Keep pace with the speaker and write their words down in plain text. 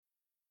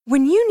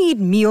When you need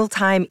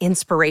mealtime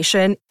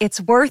inspiration,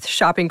 it's worth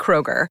shopping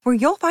Kroger, where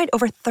you'll find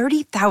over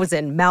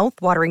 30,000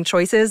 mouth-watering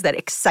choices that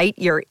excite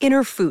your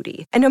inner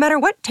foodie. And no matter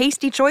what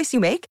tasty choice you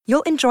make,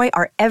 you'll enjoy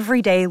our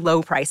everyday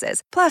low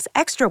prices, plus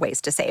extra ways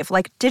to save,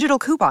 like digital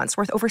coupons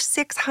worth over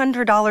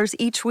 $600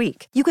 each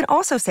week. You can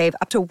also save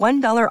up to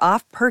 $1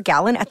 off per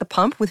gallon at the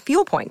pump with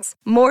fuel points.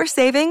 More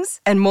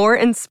savings and more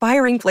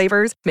inspiring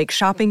flavors make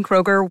shopping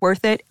Kroger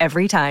worth it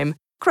every time.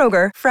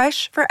 Kroger,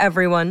 fresh for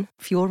everyone.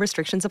 Fuel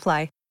restrictions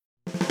apply.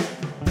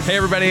 Hey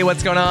everybody,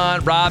 what's going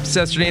on? Rob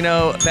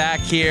Sesternino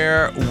back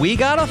here. We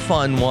got a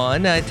fun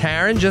one.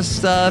 Taryn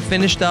just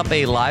finished up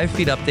a live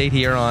feed update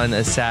here on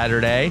a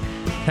Saturday.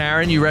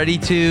 Taryn, you ready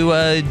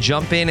to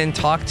jump in and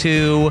talk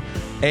to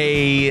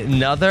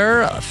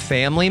another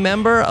family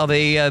member of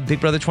a Big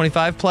Brother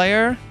 25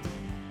 player?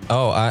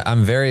 Oh,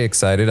 I'm very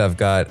excited. I've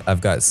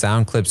got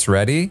sound clips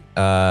ready.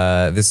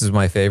 This is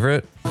my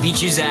favorite.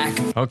 Beat you, Zach.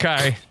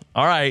 Okay.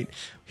 All right.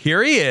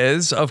 Here he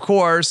is, of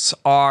course,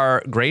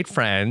 our great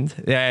friend,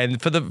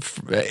 and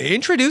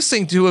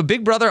introducing to a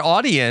Big Brother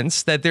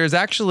audience that there's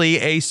actually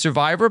a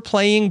Survivor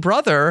playing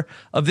brother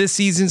of this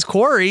season's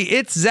Corey.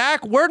 It's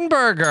Zach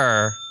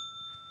Wurtenberger.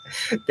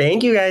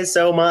 Thank you guys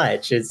so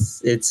much.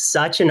 It's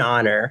such an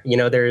honor. You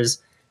know, there's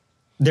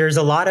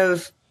a lot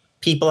of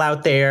people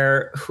out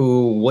there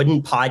who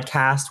wouldn't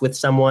podcast with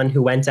someone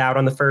who went out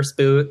on the first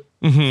boot,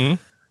 who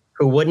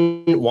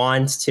wouldn't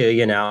want to,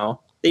 you know.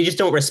 They just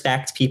don't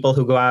respect people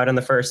who go out on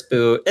the first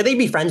boot. They'd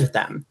be friends with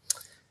them.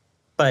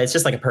 But it's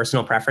just like a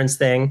personal preference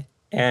thing.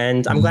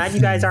 And I'm glad you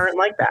guys aren't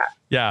like that.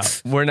 Yeah,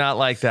 we're not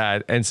like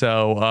that. And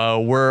so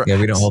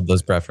we don't hold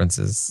those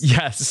preferences.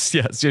 Yes.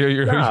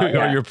 You're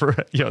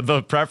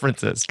the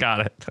preferences.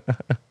 Got it.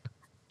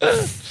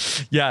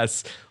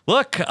 Yes.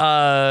 Look,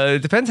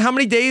 depends how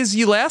many days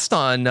you last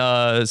on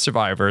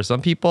Survivor.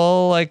 Some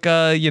people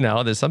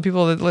there's some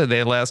people that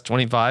they last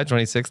 25,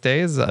 26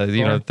 days,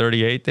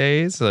 38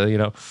 days.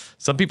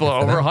 Some people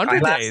are over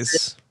 100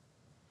 days.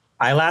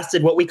 I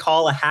lasted what we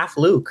call a half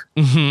Luke.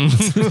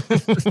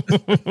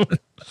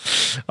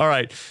 All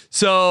right.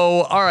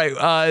 So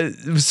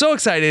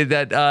excited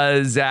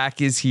that Zach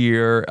is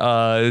here.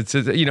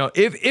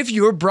 If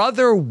your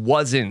brother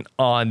wasn't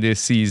on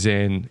this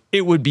season,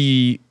 it would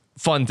be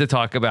fun to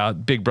talk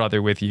about Big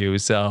Brother with you.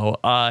 So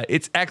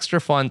it's extra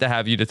fun to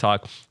have you to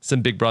talk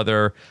some Big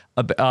Brother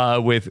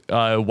with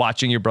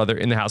watching your brother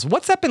in the house.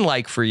 What's that been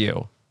like for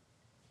you?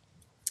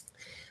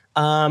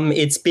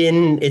 It's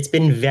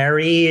been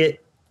very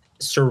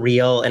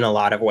surreal in a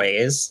lot of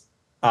ways.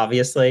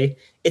 Obviously,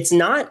 it's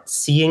not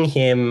seeing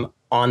him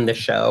on the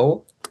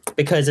show,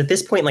 because at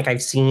this point, like,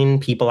 I've seen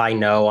people I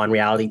know on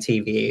reality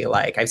TV,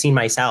 like I've seen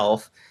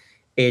myself.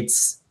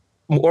 It's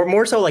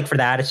more so like for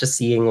that, it's just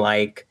seeing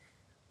like,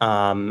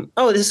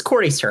 this is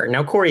Corey's turn.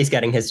 Now Corey's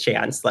getting his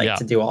chance,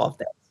 to do all of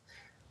this.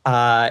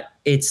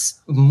 It's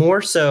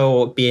more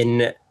so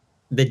been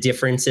the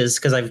differences,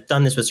 because I've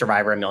done this with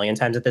Survivor a million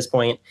times at this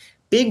point.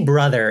 Big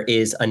Brother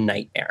is a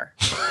nightmare.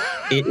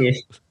 It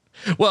is.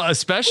 Well,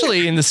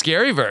 especially in the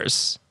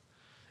Scaryverse,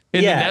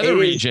 in the Nether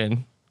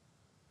region.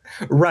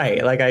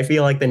 Right. Like, I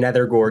feel like the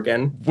Nether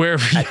Gorgon. Where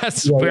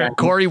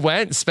Corey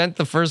spent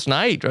the first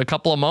night, a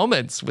couple of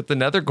moments with the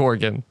Nether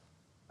Gorgon.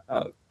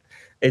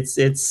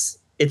 It's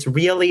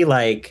really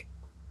like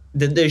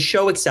the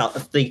show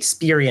itself, the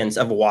experience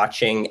of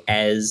watching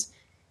as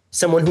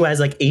someone who has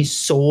like a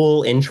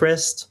soul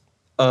interest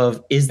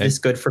of, is this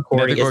good for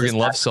Corey? Nether Gorgon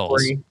loves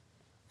souls.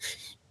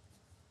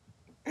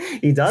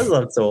 He does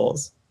love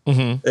souls.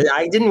 Mm-hmm.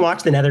 I didn't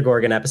watch the Nether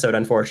Gorgon episode,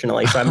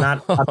 unfortunately, so I'm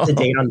not up to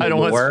date on the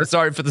lore.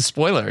 Sorry for the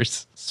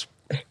spoilers.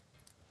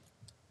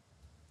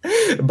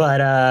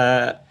 But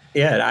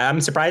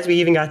I'm surprised we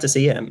even got to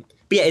see him.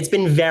 But yeah, it's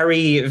been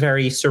very,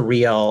 very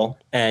surreal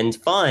and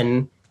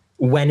fun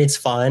when it's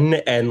fun,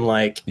 and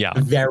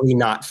very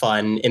not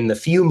fun in the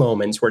few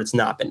moments where it's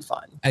not been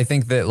fun. I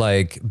think that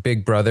like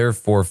Big Brother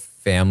for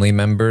family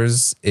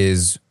members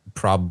is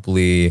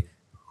probably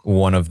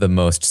one of the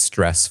most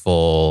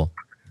stressful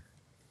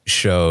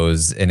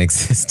shows in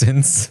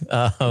existence.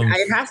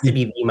 It has to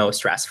be the most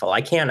stressful.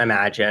 I can't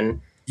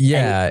imagine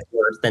anything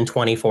worse than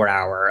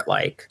 24-hour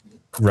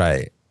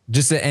right.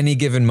 Just at any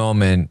given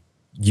moment,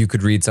 you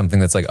could read something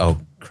that's like, oh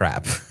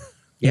crap.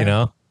 You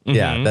know? Mm-hmm.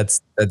 Yeah,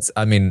 that's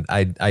I mean,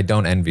 I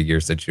don't envy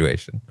your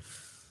situation.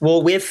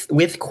 Well,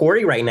 with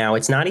Corey right now,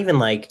 it's not even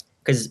like,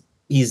 because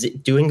he's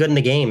doing good in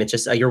the game. It's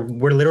just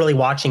we're literally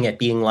watching it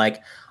being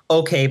like,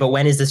 okay, but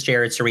when is this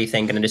Jared Surrey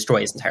thing going to destroy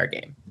his entire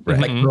game?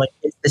 Right. Like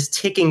it's this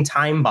ticking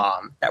time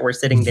bomb that we're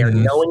sitting there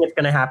knowing it's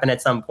going to happen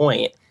at some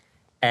point,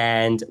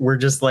 and we're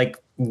just like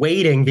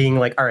waiting, being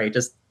like, all right,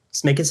 just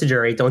make it to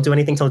jury. Don't do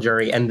anything till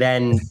jury, and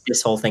then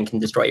this whole thing can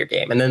destroy your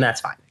game, and then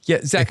that's fine. Yeah,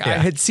 Zach, I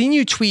had seen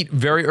you tweet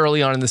very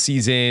early on in the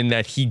season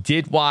that he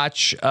did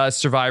watch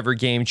Survivor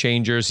Game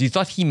Changers. You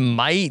thought he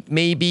might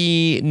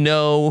maybe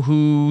know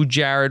who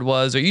Jared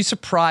was. Are you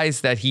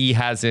surprised that he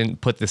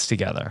hasn't put this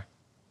together?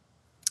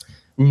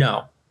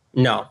 No,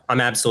 I'm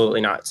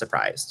absolutely not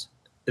surprised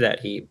that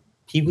he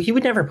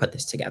would never put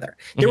this together.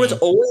 There was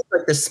always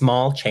like this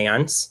small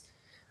chance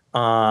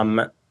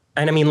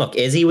And I mean, look,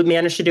 Izzy would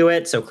manage to do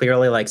it. So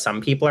clearly, like,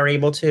 some people are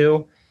able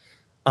to.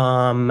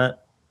 But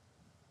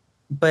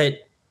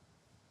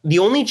the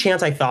only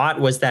chance I thought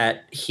was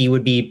that he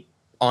would be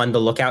on the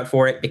lookout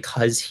for it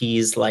because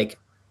he's like,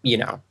 you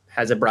know,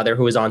 has a brother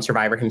who is on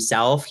Survivor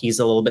himself. He's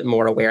a little bit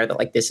more aware that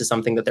like this is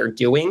something that they're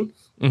doing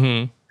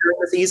during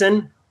the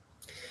season.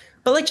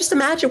 But like, just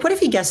imagine, what if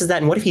he guesses that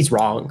and what if he's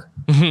wrong?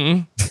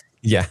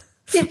 Yeah.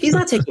 Yeah, he's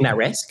not taking that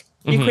risk.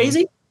 Are you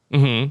crazy?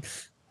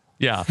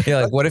 Yeah. Yeah,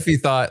 like what if he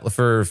thought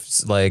for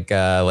like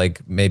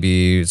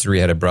maybe Suri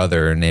had a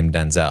brother named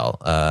Denzel?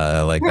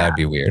 That'd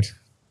be weird.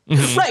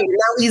 Right.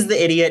 Now he's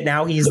the idiot.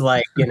 Now he's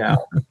like, you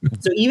know.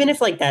 So even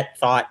if like that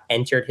thought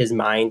entered his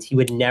mind, he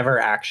would never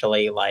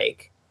actually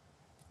like,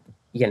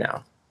 you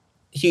know,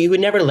 he would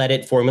never let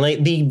it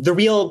formulate. The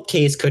real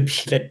case could be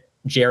that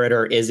Jared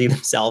or Izzy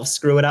themselves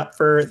screw it up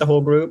for the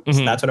whole group.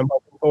 So that's what I'm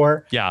hoping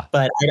for. Yeah.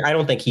 But I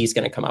don't think he's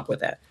going to come up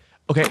with it.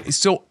 Okay.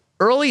 So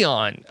early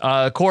on,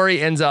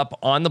 Corey ends up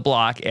on the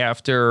block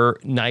after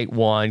night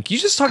one. Can you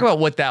just talk about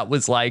what that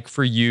was like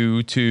for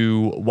you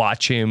to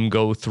watch him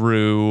go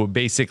through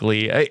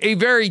basically a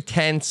very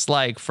tense,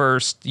 like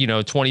first,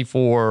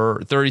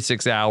 24,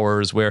 36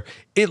 hours where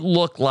it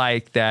looked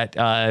like that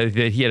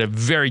he had a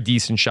very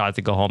decent shot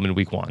to go home in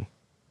week one?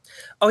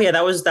 Oh yeah,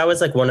 that was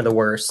like one of the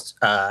worst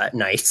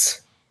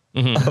nights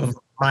of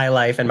my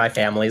life and my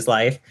family's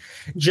life,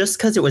 just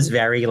because it was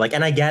very like,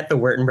 and I get the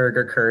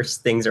Wurtenberger curse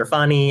things are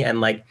funny, and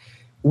like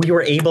we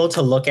were able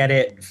to look at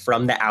it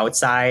from the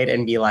outside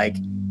and be like,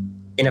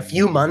 in a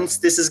few months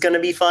this is going to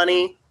be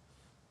funny,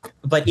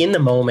 but in the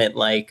moment,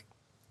 like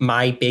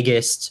my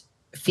biggest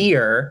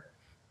fear,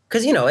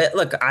 because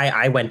look,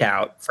 I went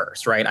out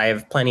first, right? I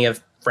have plenty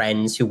of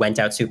friends who went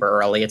out super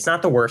early. It's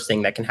not the worst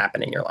thing that can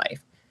happen in your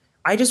life.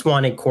 I just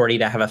wanted Cordy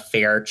to have a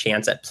fair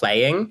chance at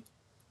playing.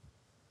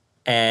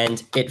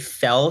 And it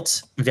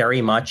felt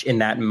very much in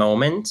that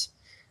moment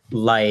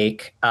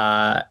like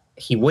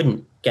he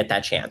wouldn't get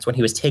that chance when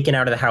he was taken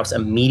out of the house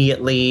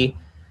immediately,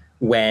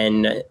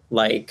 when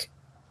like,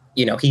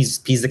 he's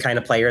the kind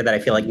of player that I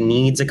feel like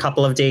needs a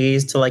couple of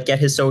days to like get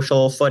his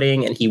social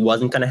footing, and he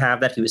wasn't going to have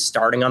that. He was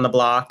starting on the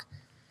block.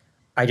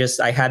 I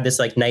had this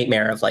like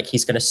nightmare of like,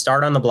 he's going to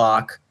start on the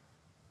block,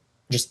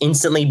 just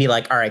instantly be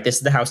like, all right, this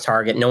is the house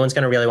target. No one's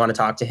going to really want to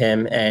talk to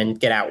him, and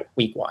get out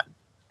week one.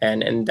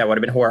 And that would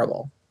have been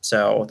horrible.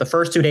 So the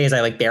first 2 days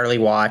I like barely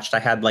watched. I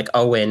had like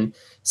Owen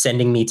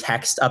sending me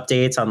text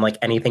updates on like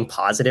anything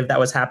positive that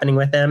was happening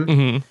with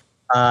him.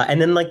 And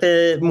then like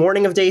the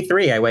morning of day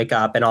 3, I wake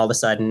up and all of a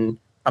sudden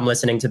I'm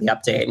listening to the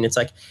update and it's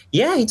like,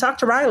 yeah, he talked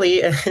to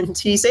Riley and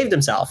he saved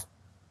himself.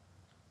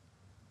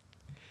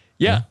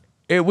 Yeah,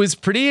 it was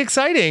pretty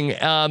exciting.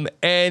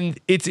 And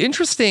it's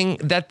interesting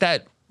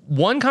that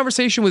one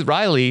conversation with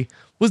Riley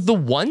was the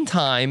one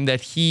time that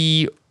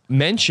he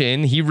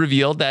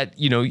revealed that,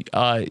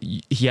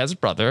 he has a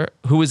brother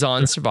who is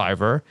on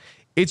Survivor.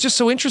 It's just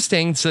so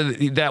interesting. So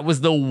that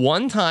was the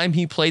one time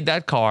he played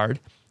that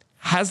card.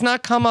 Has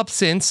not come up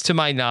since, to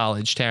my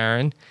knowledge,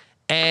 Taryn.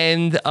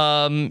 And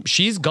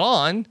she's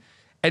gone.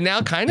 And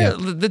now kind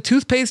of the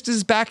toothpaste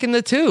is back in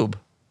the tube.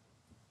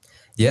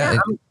 Yeah.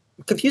 I'm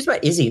confused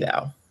about Izzy,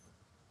 though.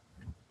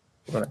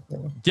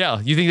 Yeah,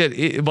 you think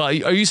that?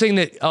 Are you saying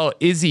that?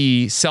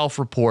 Izzy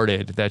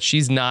self-reported that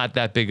she's not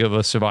that big of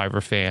a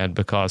Survivor fan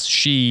because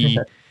she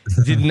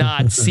did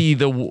not see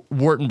the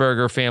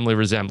Wurtenberger family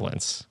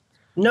resemblance?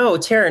 No,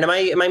 Taryn,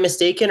 am I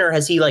mistaken, or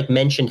has he like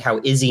mentioned how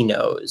Izzy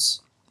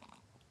knows?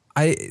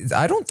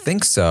 I don't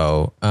think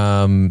so.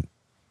 It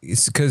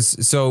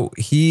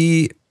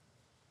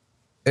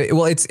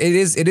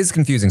is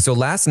confusing. So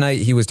last night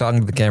he was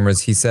talking to the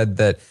cameras. He said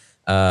that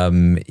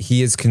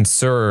he is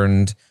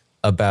concerned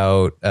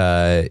about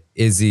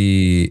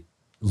Izzy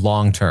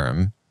long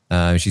term.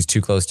 She's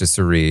too close to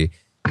Suri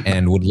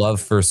and would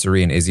love for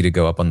Suri and Izzy to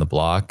go up on the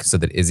block so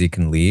that Izzy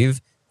can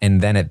leave. And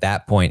then at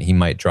that point, he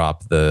might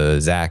drop the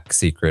Zach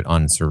secret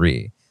on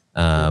Suri,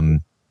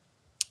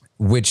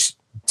 which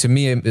to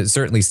me it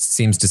certainly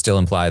seems to still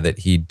imply that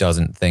he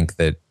doesn't think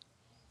that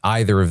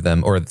either of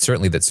them, or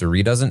certainly that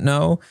Suri doesn't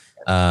know.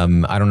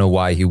 I don't know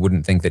why he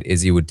wouldn't think that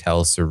Izzy would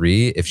tell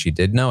Suri if she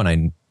did know.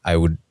 And I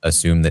would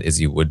assume that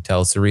Izzy would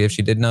tell Suri if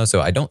she did know.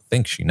 So I don't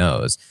think she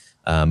knows.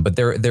 But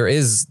there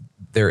is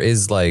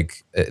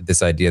like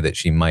this idea that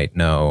she might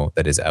know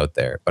that is out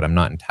there, but I'm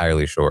not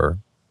entirely sure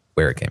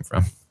where it came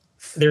from.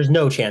 There's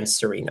no chance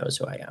Suri knows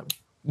who I am.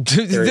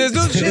 There's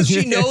no chance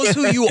she knows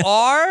who you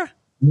are?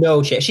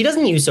 No chance. She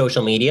doesn't use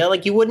social media.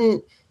 Like you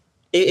wouldn't,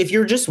 if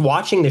you're just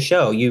watching the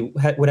show, you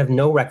would have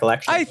no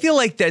recollection. I feel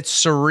like that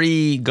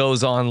Suri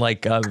goes on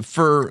like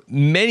for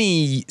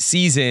many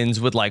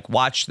seasons would like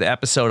watch the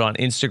episode on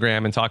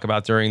Instagram and talk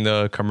about during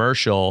the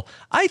commercial.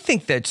 I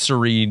think that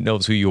Suri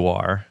knows who you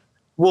are.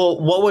 Well,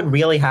 what would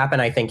really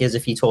happen, I think, is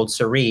if he told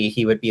Suri,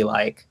 he would be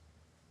like,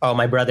 oh,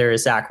 my brother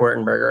is Zach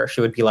Wurtenberger.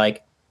 She would be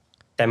like,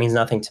 that means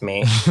nothing to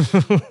me.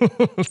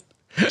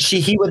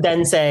 he would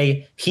then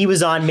say he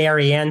was on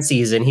Marianne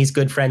season. He's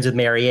good friends with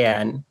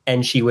Marianne.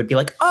 And she would be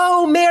like,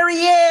 oh,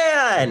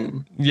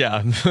 Marianne.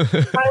 Yeah.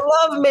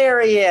 I love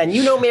Marianne.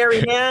 You know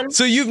Marianne?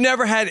 So you've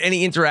never had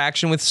any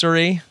interaction with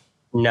Suri?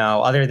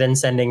 No, other than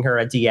sending her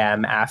a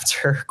DM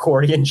after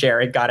Corey and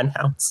Jared got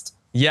announced.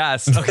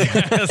 Yes. Okay.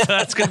 So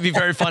that's going to be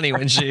very funny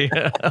when she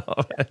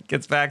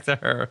gets back to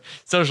her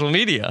social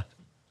media.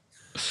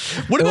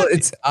 What about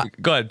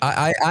go ahead.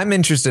 I'm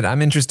interested.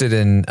 I'm interested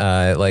in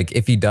like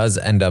if he does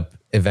end up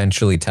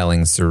eventually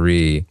telling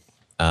Suri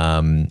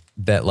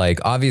that like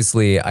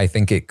obviously I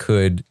think it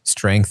could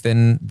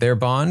strengthen their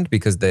bond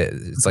because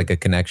it's like a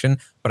connection.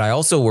 But I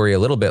also worry a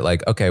little bit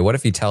like, okay, what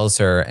if he tells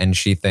her and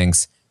she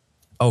thinks,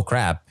 oh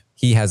crap,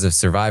 he has a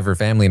survivor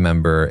family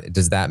member.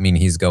 Does that mean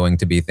he's going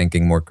to be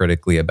thinking more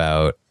critically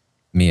about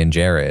me and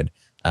Jared?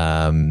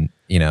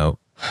 You know,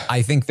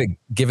 I think that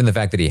given the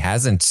fact that he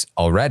hasn't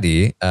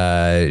already,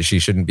 she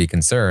shouldn't be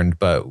concerned.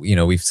 But you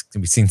know, we've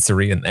seen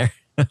Suri in there.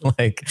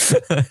 Like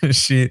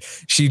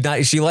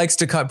she likes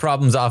to cut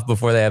problems off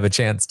before they have a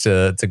chance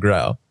to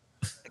grow.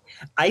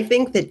 I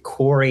think that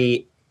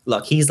Corey,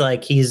 look, he's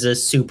a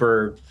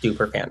super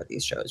duper fan of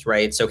these shows,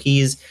 right? So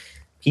he's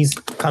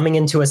coming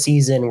into a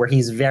season where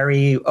he's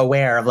very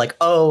aware of like,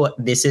 oh,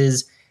 this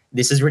is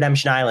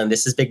Redemption Island,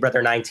 this is Big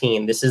Brother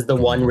 19, this is the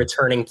one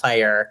returning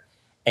player.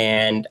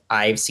 And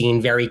I've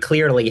seen very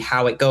clearly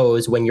how it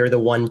goes when you're the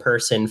one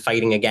person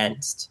fighting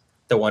against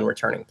the one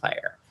returning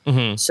player.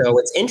 Mm-hmm. So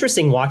it's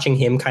interesting watching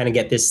him kind of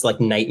get this like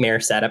nightmare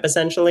setup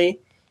essentially,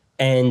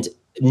 and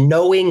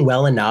knowing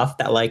well enough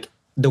that like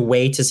the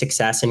way to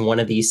success in one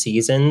of these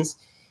seasons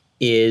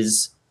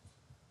is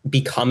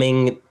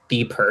becoming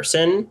the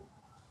person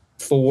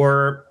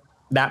for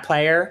that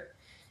player.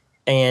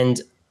 And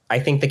I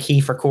think the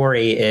key for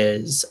Corey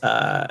is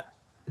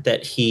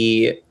that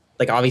he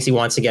like obviously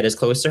wants to get as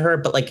close to her,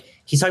 but like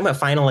he's talking about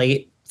final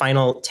 8,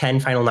 final 10,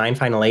 final 9,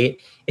 final 8.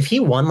 If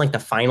he won like the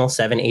final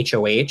 7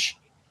 HOH,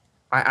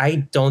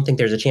 I don't think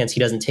there's a chance he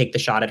doesn't take the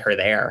shot at her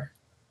there.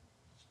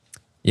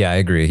 Yeah, I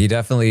agree.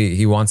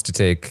 He wants to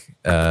take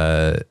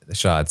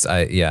shots.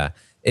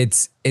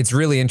 It's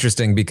really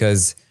interesting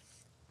because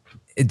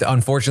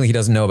unfortunately he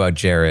doesn't know about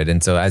Jared.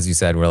 And so as you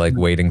said, we're like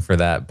waiting for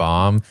that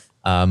bomb.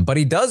 But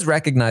he does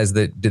recognize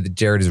that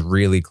Jared is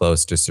really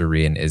close to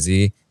Suri and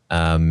Izzy.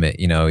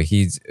 You know,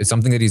 he's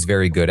something that he's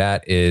very good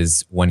at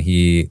is when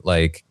he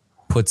like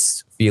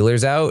puts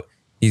feelers out,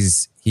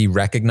 he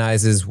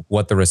recognizes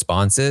what the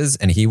response is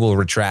and he will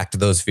retract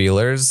those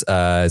feelers.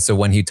 So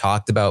when he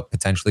talked about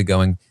potentially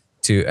going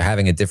to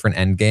having a different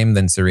end game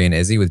than Suri and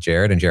Izzy with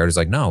Jared, and Jared was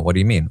like, no, what do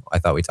you mean? I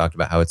thought we talked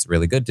about how it's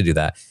really good to do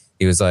that.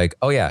 He was like,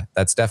 oh yeah,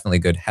 that's definitely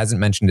good. Hasn't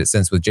mentioned it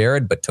since with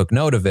Jared, but took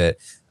note of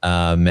it.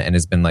 And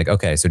has been like,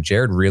 okay, so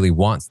Jared really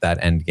wants that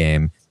end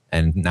game.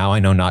 And now I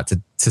know not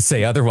to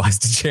say otherwise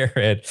to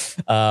Jared.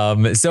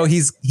 So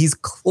he's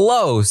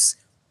close,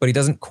 but he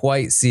doesn't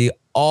quite see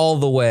all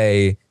the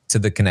way to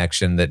the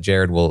connection that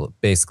Jared will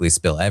basically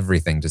spill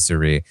everything to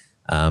Suri.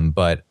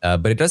 But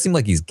it does seem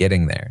like he's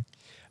getting there.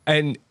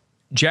 And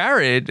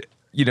Jared,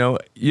 you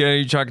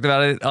talked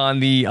about it on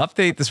the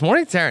update this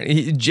morning,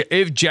 Taryn.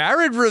 If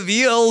Jared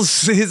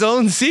reveals his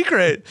own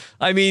secret,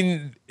 I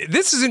mean,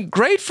 this isn't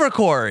great for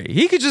Corey.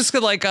 He could just go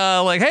like,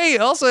 hey,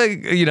 also,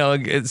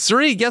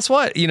 Suri, guess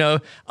what?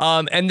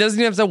 And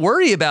doesn't have to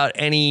worry about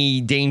any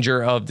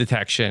danger of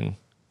detection.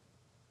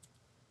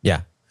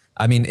 Yeah.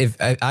 I mean, if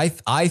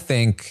I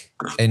think,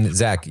 and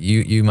Zach,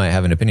 you might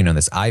have an opinion on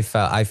this. I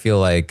feel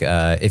like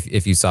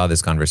if you saw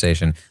this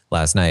conversation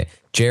last night,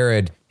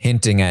 Jared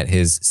hinting at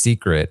his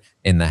secret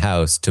in the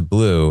house to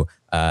Blue,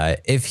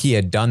 if he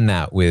had done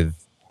that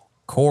with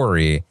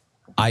Corey,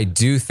 I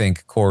do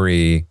think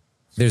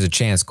there's a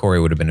chance Corey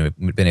would have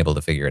been able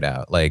to figure it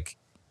out. Like,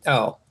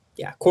 oh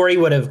yeah, Corey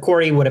would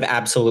have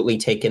absolutely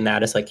taken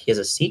that as like he has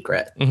a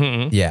secret.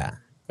 Mm-hmm. Yeah.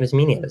 What does he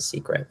mean he has a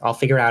secret? I'll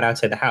figure it out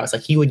outside the house.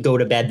 Like he would go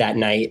to bed that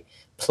night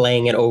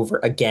playing it over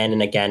again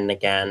and again and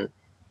again.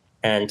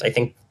 And I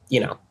think,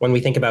 when we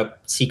think about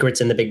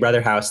secrets in the Big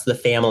Brother house, the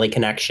family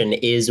connection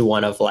is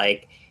one of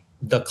like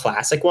the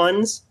classic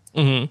ones.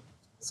 Mm-hmm.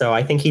 So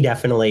I think he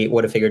definitely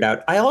would have figured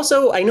out.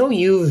 I know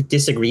you've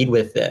disagreed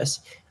with this.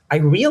 I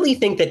really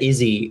think that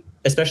Izzy,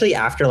 especially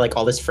after like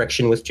all this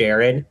friction with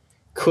Jared,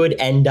 could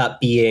end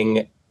up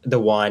being the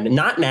one,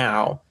 not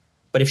now,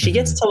 but if she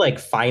gets to like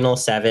final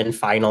 7,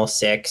 final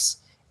 6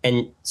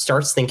 and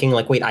starts thinking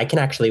like, wait, I can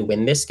actually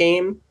win this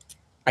game.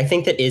 I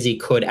think that Izzy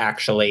could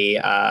actually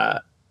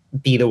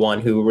be the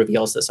one who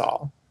reveals this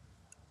all.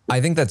 I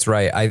think that's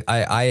right.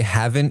 I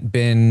haven't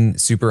been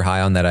super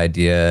high on that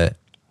idea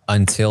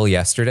until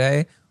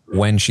yesterday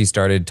when she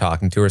started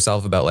talking to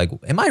herself about like,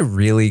 am I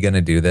really going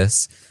to do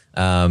this?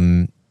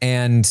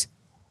 And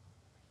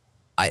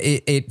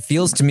it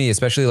feels to me,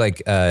 especially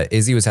like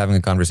Izzy was having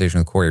a conversation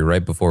with Corey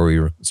right before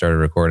we started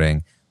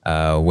recording,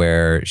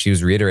 where she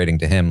was reiterating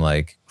to him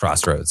like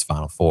Crossroads,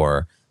 Final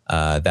Four,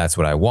 that's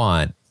what I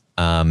want.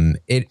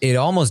 It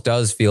almost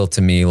does feel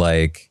to me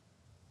like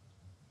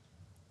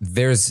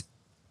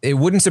it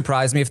wouldn't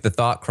surprise me if the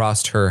thought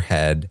crossed her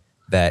head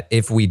that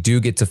if we do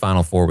get to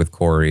Final Four with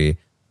Corey,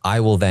 I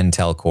will then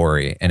tell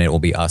Corey, and it will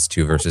be us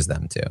two versus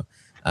them two.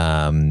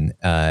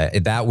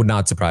 That would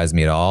not surprise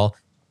me at all.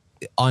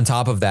 On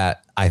top of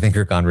that, I think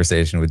her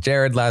conversation with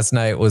Jared last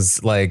night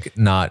was like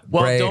not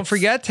great. Don't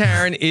forget,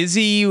 Taryn,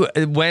 Izzy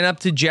went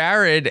up to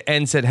Jared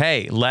and said,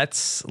 "Hey,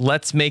 let's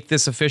make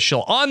this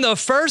official on the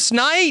first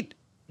night."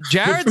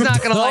 Jared's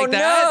not going to like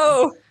that.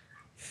 No.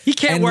 He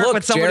can't work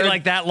with somebody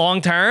like that long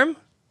term.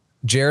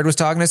 Jared was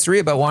talking to Sri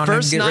about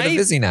wanting to get rid of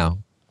Izzy now.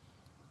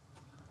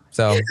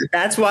 So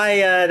that's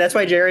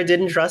why Jared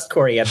didn't trust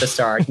Corey at the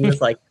start. He was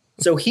like,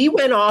 so he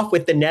went off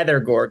with the Nether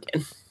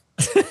Gorgon.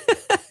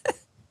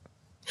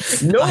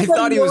 I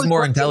thought he was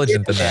more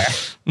intelligent than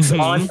that.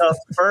 On the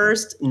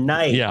first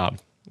night. Yeah.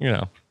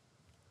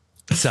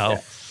 So,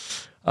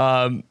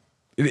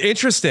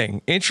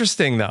 interesting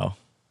though.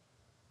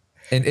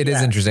 And it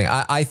is interesting.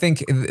 I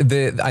think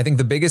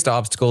the biggest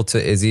obstacle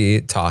to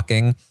Izzy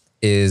talking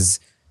is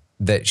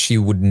that she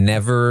would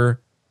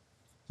never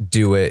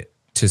do it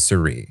to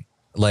Suri.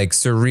 Like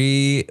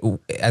Suri,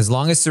 as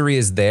long as Suri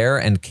is there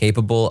and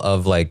capable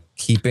of like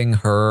keeping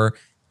her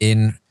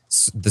in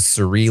the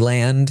Suri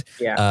land,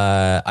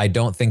 I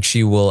don't think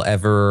she will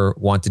ever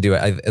want to do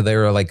it.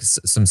 There are like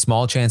some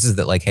small chances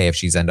that like, hey, if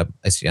she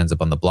ends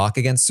up on the block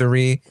against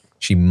Suri,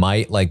 she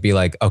might like be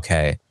like,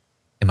 okay,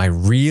 am I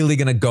really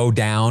going to go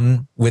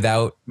down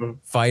without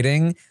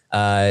fighting?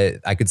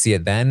 I could see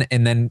it then.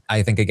 And then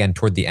I think again,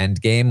 toward the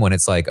end game when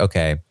it's like,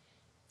 okay,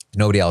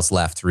 nobody else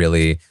left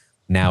really.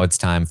 Now it's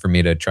time for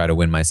me to try to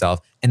win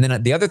myself. And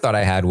then the other thought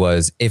I had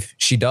was if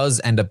she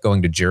does end up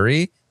going to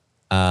jury,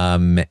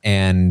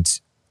 and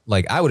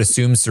like, I would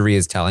assume Suri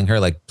is telling her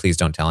like, please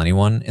don't tell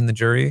anyone in the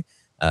jury.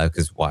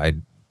 Cause why?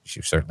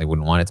 She certainly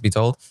wouldn't want it to be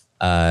told.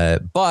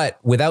 But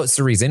without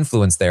Suri's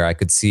influence there, I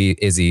could see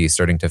Izzy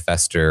starting to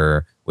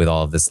fester with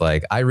all of this.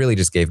 Like, I really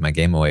just gave my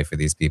game away for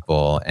these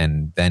people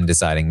and then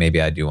deciding maybe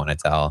I do want to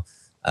tell.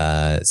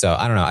 So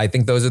I don't know. I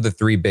think those are the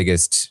three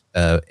biggest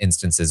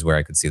instances where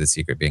I could see the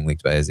secret being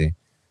leaked by Izzy.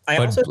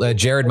 But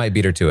Jared might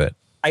beat her to it.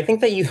 I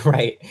think that you're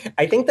right.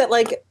 I think that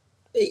like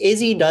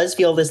Izzy does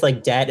feel this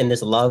like debt and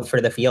this love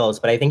for the fields,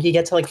 but I think you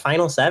get to like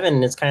final seven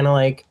and it's kind of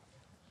like,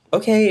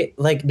 okay,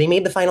 like they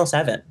made the final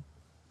seven.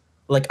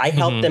 Like I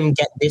helped them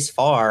get this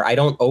far. I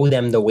don't owe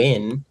them the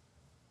win.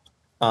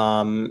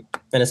 And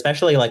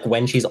especially like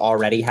when she's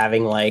already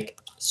having like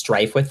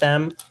strife with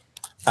them.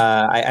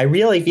 I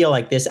really feel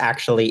like this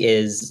actually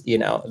is,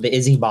 the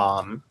Izzy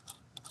bomb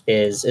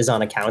is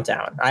on a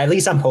countdown. At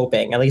least I'm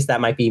hoping. At least that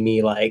might be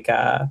me like,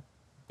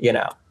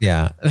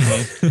 Yeah.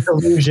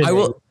 illusion.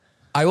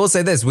 I will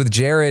say this, with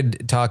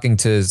Jared talking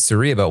to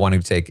Suri about wanting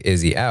to take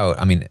Izzy out.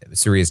 I mean,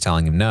 Suri is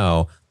telling him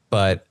no,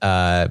 but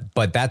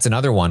that's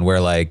another one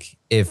where like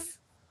if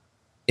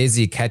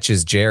Izzy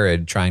catches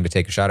Jared trying to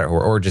take a shot at her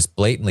or just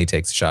blatantly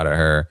takes a shot at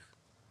her,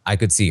 I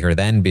could see her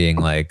then being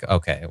like,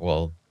 okay,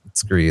 well,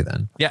 screw you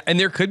then. Yeah, and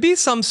there could be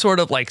some sort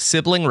of like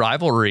sibling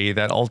rivalry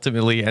that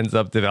ultimately ends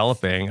up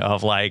developing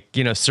of like,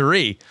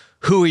 Suri,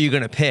 who are you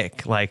going to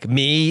pick? Like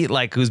me,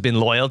 like who's been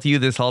loyal to you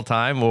this whole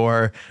time,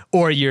 or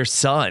your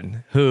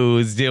son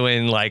who's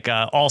doing like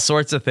all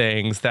sorts of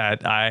things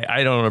that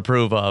I don't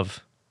approve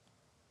of.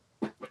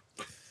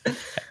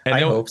 And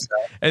I hope so.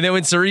 And then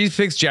when Suri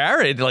picks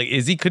Jared, like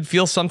Izzy could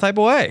feel some type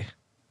of way.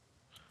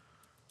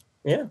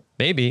 Yeah.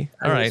 Maybe.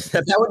 All right.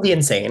 That would be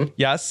insane.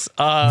 Yes.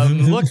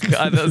 Look,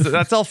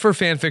 that's all for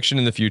fan fiction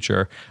in the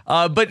future.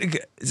 But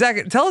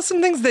Zach, tell us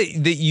some things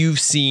that you've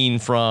seen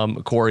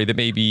from Corey that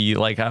maybe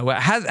like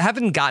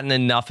haven't gotten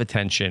enough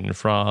attention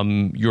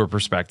from your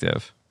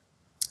perspective.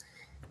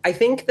 I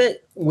think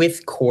that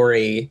with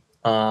Corey,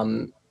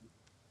 I'll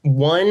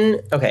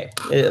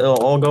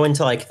go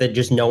into like the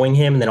just knowing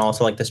him and then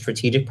also like the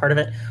strategic part of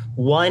it.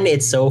 One,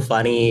 it's so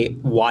funny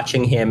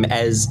watching him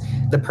as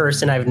the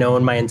person I've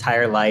known my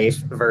entire life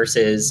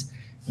versus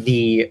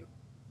the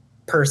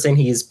person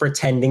he's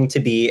pretending to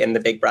be in the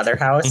Big Brother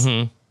house.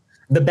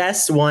 The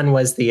best one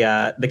was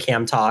the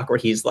Cam talk where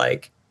he's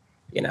like,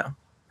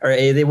 or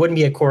it wouldn't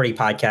be a Corey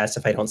podcast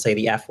if I don't say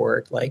the F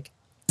word. Like,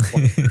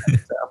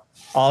 so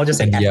I'll just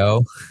say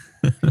yo.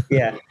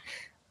 Yeah.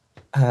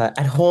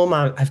 At home,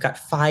 I've got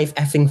 5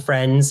 effing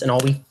friends, and all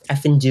we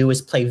effing do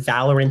is play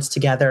Valorant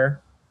together.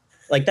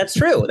 Like, that's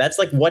true. That's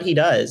like what he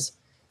does.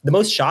 The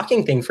most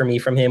shocking thing for me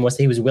from him was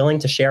he was willing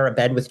to share a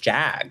bed with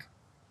Jag.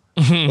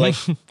 Like,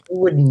 he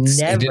would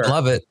never. He did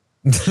love it.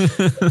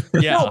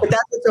 Yeah. No, but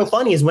that's what's so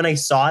funny is when I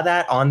saw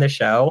that on the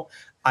show,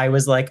 I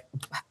was like,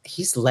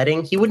 he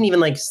wouldn't even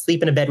like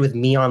sleep in a bed with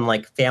me on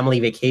like family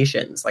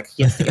vacations. Like,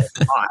 he has to get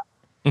caught.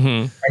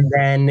 And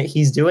then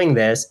he's doing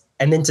this.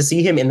 And then to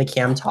see him in the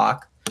Cam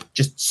talk,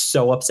 just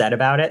so upset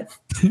about it.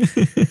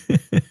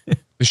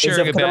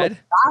 Sharing a bed?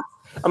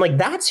 I'm like,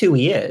 that's who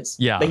he is.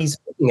 Yeah. But he's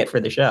faking it for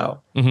the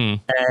show.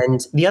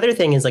 And the other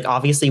thing is like,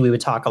 obviously we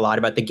would talk a lot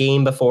about the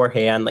game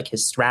beforehand, like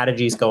his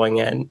strategies going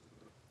in.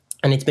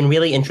 And it's been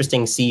really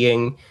interesting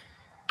seeing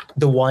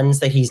the ones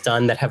that he's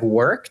done that have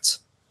worked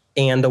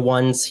and the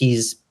ones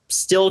he's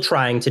still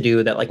trying to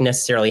do that like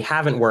necessarily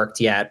haven't worked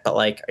yet. But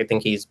like, I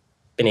think he's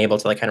been able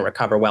to like kind of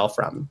recover well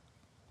from.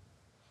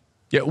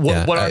 Yeah.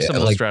 What are some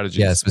of the strategies?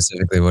 Yeah,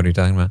 specifically, what are you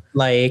talking about?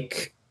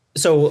 Like,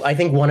 so I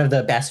think one of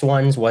the best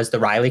ones was the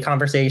Riley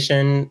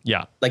conversation.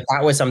 Yeah. Like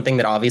that was something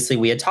that obviously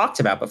we had talked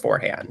about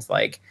beforehand.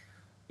 Like,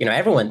 you know,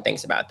 everyone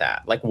thinks about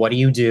that. Like, what do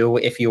you do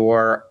if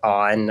you're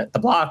on the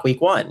block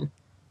week 1?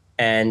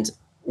 And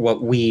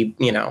what we,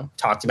 you know,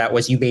 talked about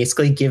was you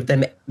basically give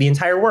them the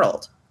entire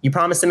world. You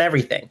promise them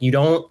everything. You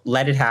don't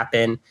let it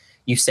happen.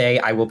 You say,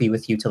 I will be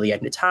with you till the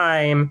end of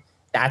time.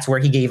 That's where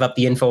he gave up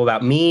the info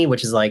about me,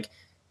 which is like,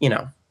 you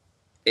know,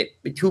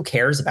 who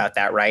cares about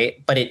that,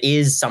 right? But it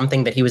is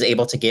something that he was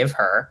able to give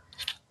her.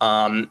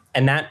 And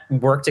that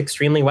worked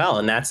extremely well.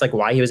 And that's like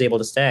why he was able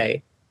to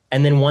stay.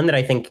 And then one that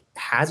I think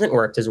hasn't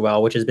worked as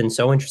well, which has been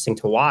so interesting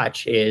to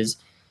watch, is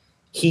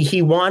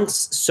he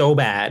wants so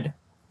bad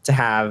to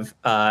have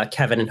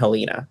Kevin and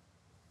Helena.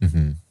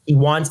 Mm-hmm. He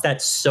wants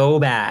that so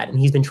bad. And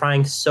he's been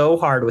trying so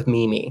hard with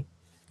Mimi.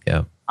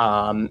 Yeah.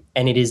 And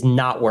it is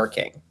not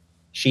working.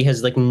 She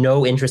has like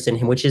no interest in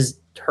him, which is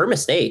her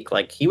mistake.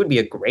 Like he would be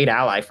a great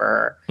ally for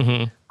her.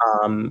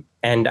 Mm-hmm.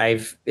 And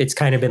it's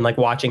kind of been like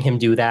watching him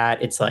do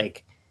that. It's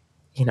like,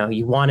 you know,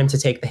 you want him to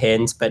take the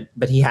hints, but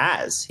he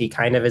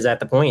kind of is at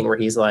the point where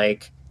he's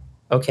like,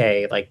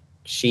 okay, like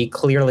she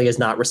clearly is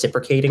not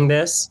reciprocating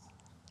this.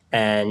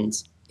 And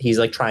he's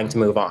like trying to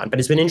move on. But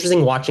it's been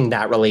interesting watching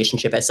that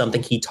relationship as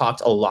something he talked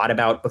a lot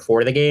about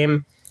before the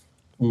game,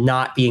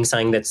 not being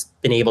something that's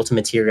been able to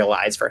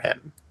materialize for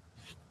him.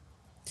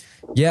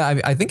 Yeah,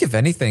 I think if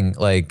anything,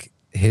 like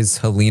his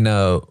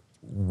Helena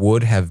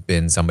would have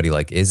been somebody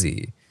like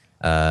Izzy,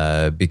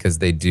 because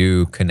they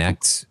do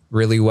connect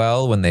really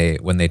well when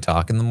they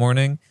talk in the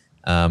morning.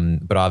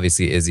 But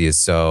obviously Izzy is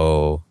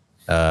so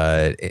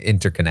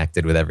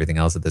interconnected with everything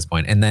else at this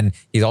point. And then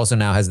he also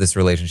now has this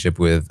relationship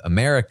with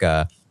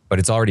America, but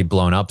it's already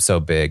blown up so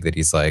big that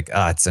he's like,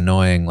 it's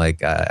annoying. Like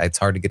it's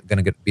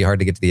be hard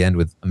to get to the end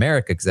with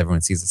America because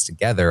everyone sees us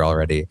together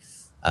already.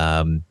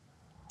 I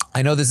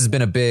know this has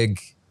been a big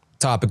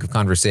topic of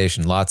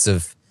conversation. Lots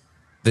of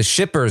the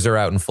shippers are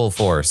out in full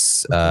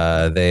force.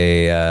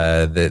 They've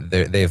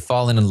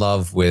fallen in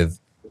love with.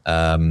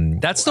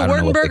 That's the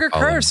Wurtenberger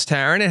curse,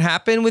 Taryn. It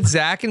happened with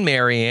Zach and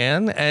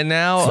Marianne, and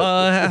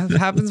now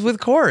happens with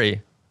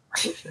Corey.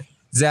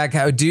 Zach,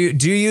 how do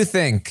you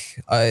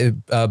think?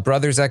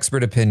 Brother's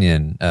expert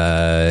opinion.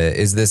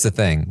 Is this a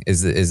thing?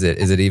 Is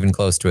it even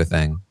close to a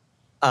thing?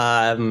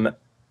 AmeriCorey.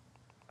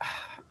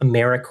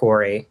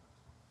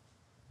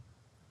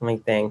 Let me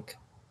think.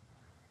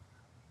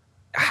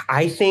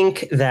 I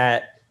think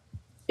that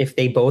if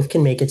they both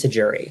can make it to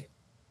jury,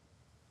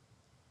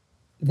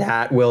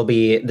 that will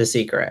be the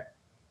secret.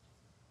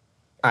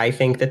 I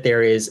think that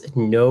there is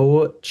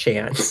no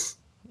chance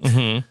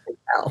in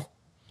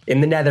the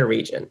Nether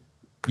region.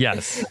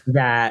 Yes.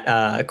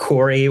 That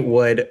Corey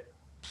would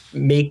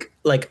make,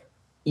 like,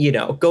 you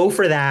know, go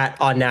for that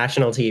on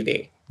national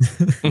TV.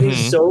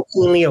 He's so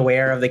keenly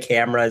aware of the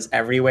cameras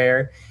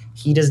everywhere.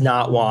 He does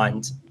not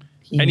want.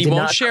 He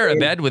won't share a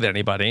bed with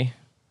anybody.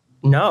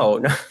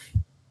 No.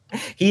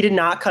 He did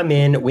not come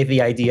in with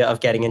the idea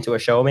of getting into a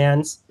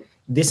showman's.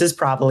 This has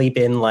probably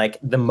been like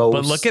the most.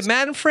 But look at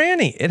Matt and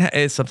Franny.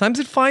 It sometimes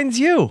it finds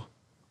you.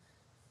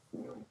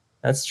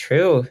 That's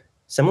true.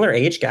 Similar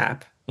age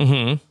gap.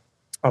 Mm-hmm.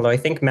 Although I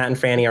think Matt and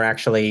Franny are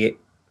actually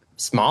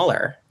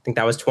smaller. I think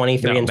that was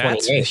 23 and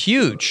 28. Matt's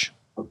huge.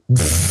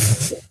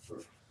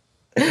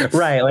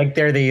 Right, like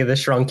they're the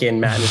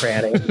shrunken Matt and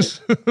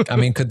Franny. I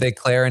mean, could they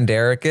Claire and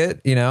Derek it?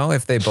 You know,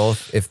 if they're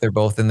both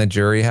in the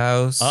jury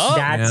house.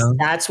 Oh,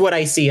 that's what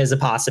I see as a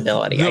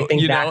possibility. I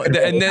think that could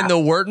and then the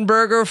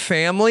Wurtenberger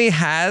family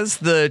has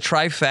the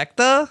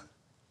trifecta.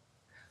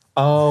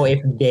 Oh, if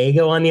they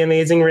go on The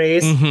Amazing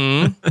Race,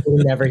 you'll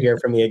never hear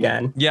from me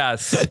again.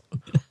 Yes,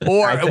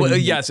 or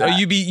yes,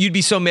 you'd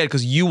be so mad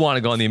because you want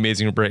to go on The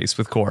Amazing Race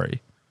with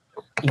Corey.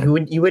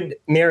 You would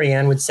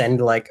Marianne would send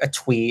like a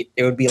tweet.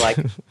 It would be like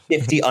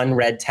 50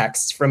 unread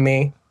texts from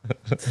me.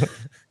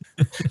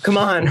 Come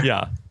on.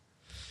 Yeah.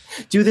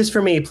 Do this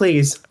for me,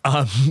 please.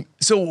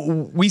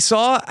 So we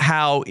saw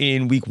how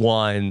in week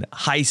 1,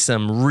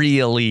 Heisem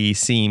really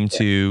seemed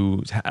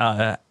to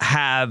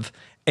have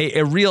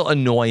a real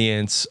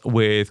annoyance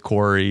with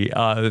Corey.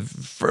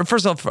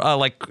 First off,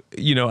 like,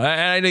 you know,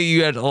 I know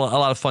you had a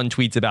lot of fun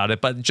tweets about it,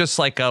 but just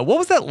like, what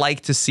was that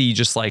like to see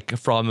just like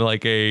from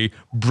like a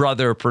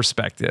brother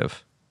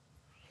perspective?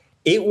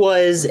 It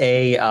was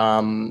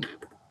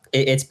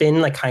it's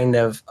been like kind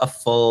of a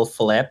full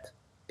flip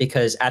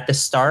because at the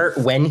start,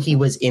 when he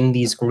was in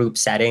these group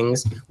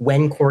settings,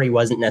 when Corey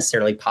wasn't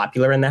necessarily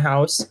popular in the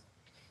house,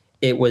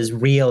 it was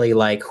really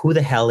like, who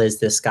the hell is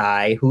this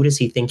guy? Who does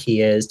he think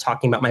he is?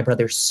 Talking about my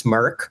brother's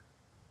smirk.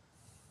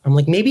 I'm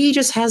like, maybe he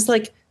just has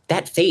like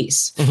that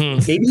face.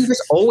 Maybe he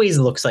just always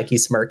looks like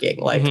he's smirking.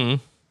 Like,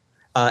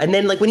 and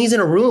then like when he's in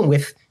a room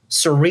with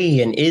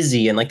Suri and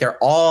Izzy and like they're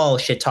all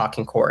shit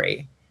talking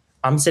Corey,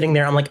 I'm sitting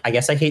there. I'm like, I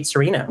guess I hate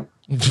Suri now.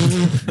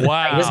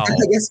 Wow.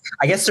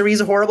 I guess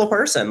Suri's a horrible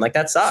person. Like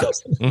that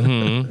sucks.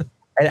 And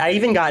I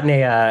even got in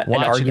an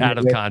argument out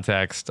of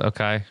context.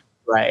 Okay.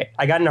 Right.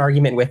 I got an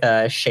argument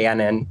with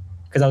Shannon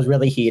because I was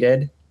really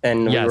heated.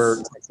 and Yes. we were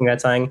texting that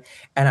time,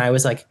 and I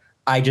was like,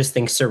 I just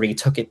think Suri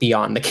took it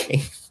beyond the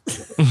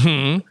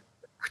game,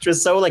 which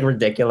was so like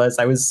ridiculous.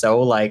 I was so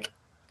like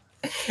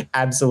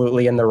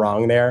absolutely in the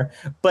wrong there,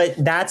 but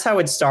that's how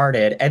it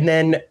started. And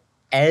then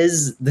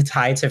as the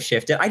tides have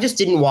shifted, I just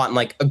didn't want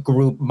like a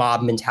group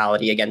mob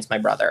mentality against my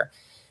brother.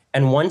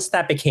 And once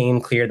that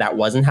became clear that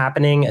wasn't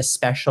happening,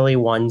 especially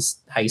once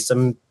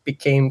Heisem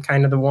became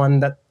kind of the one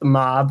that the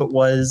mob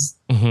was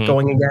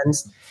going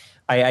against,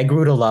 I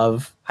grew to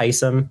love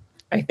Heisem.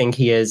 I think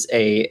he is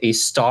a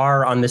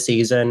star on the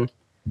season.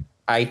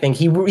 I think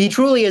he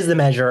truly is the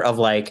measure of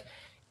like,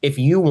 if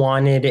you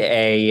wanted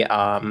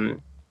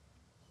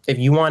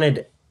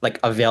like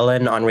a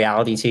villain on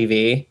reality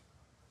TV,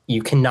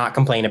 you cannot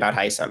complain about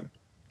Heisem.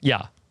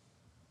 Yeah.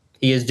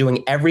 He is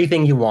doing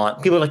everything you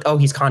want. People are like, oh,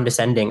 he's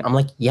condescending. I'm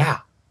like, yeah,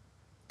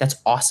 that's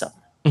awesome.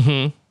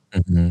 Yeah.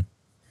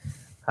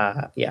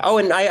 Oh,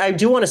 and I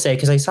do want to say,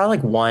 because I saw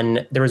like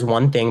there was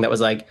one thing that was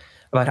like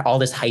about all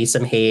this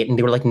Heisem hate, and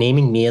they were like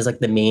naming me as like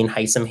the main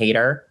Heisem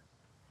hater.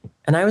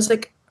 And I was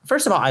like,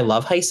 first of all, I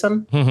love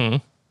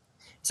Heisem.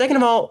 Second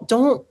of all,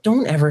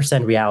 don't ever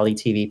send reality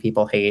TV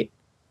people hate.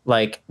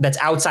 Like, that's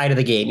outside of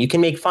the game. You can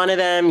make fun of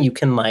them. You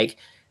can like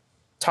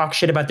talk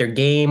shit about their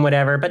game,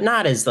 whatever, but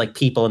not as like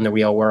people in the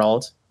real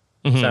world.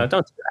 So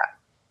don't do that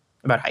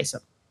about Heisem.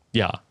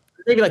 Yeah.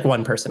 Maybe like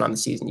one person on the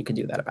season you could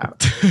do that about.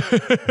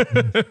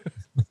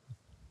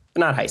 But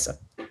not Heisem.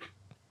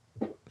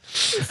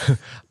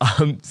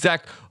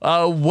 Zach,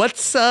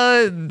 what's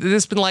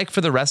this been like for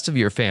the rest of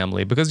your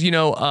family? Because, you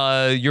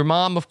know, your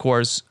mom, of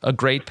course, a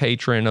great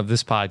patron of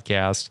this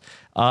podcast.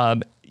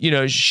 You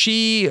know,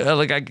 she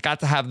like I got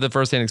to have the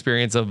firsthand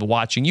experience of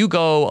watching you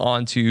go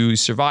on to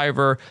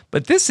Survivor,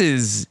 but this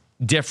is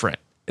different.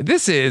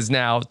 This is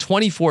now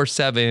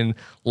 24/7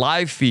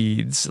 live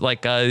feeds.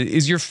 Like,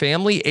 is your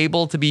family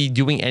able to be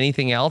doing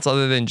anything else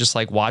other than just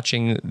like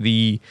watching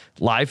the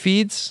live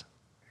feeds?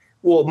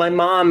 Well, my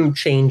mom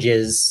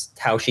changes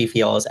how she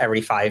feels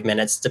every 5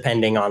 minutes,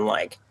 depending on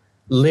like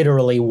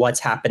literally what's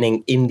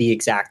happening in the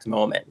exact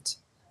moment.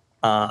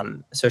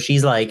 So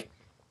she's like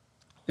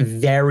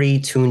very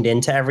tuned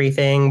into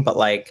everything, but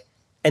like,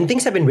 and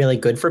things have been really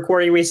good for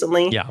Corey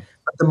recently. Yeah.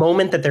 But the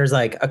moment that there's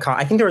like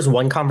I think there was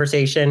one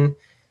conversation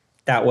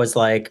that was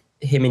like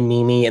him and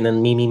Mimi, and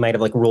then Mimi might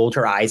have like rolled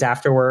her eyes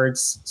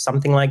afterwards,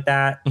 something like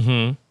that.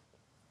 And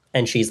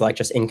she's like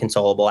just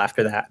inconsolable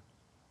after that.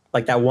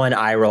 Like that one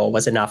eye roll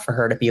was enough for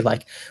her to be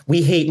like,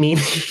 we hate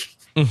Mimi.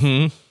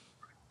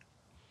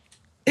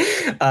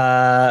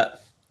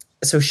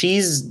 So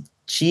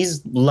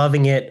she's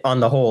loving it on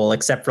the whole,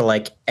 except for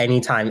like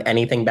anytime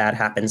anything bad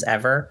happens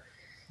ever.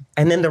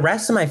 And then the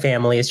rest of my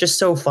family is just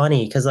so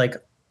funny because like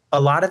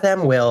a lot of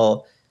them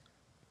will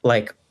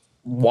like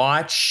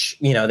watch,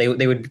 you know,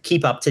 they would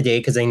keep up to date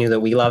because they knew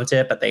that we loved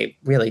it, but they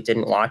really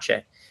didn't watch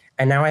it.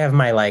 And now I have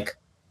my like,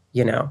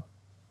 you know,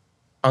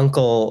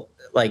 uncle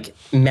like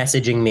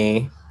messaging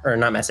me, or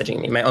not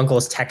messaging me. My uncle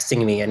is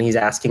texting me and he's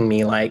asking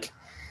me like,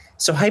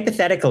 so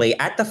hypothetically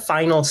at the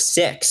final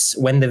 6,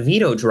 when the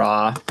veto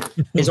draw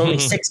is only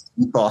 6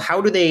 people, how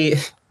do they,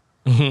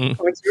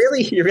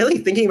 you're really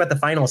thinking about the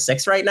final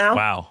 6 right now?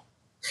 Wow.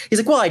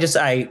 He's like,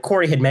 well,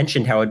 Corey had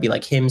mentioned how it'd be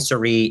like him,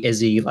 Suri,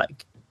 Izzy,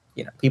 like,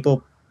 you know,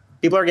 people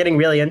are getting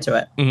really into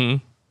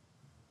it.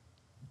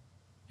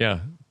 Yeah.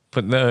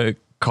 Putting the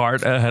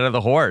cart ahead of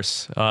the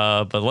horse.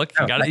 But look,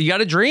 you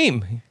got a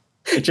dream.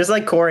 Just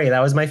like Corey, that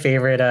was my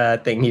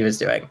favorite thing he was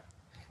doing.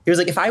 He was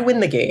like, if I win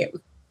the game,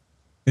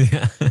 I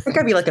think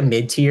I'd be like a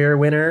mid-tier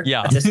winner.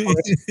 Yeah. At this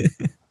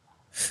point.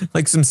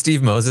 Like some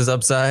Steve Moses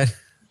upside.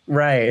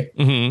 Right.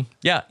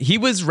 Yeah. He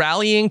was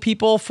rallying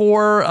people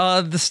for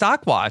the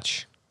stock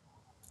watch.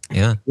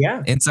 Yeah.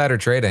 Yeah. Insider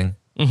trading.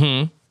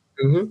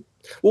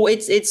 Well,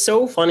 it's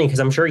so funny because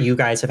I'm sure you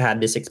guys have had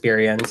this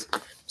experience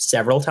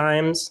several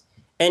times.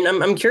 And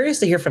I'm curious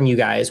to hear from you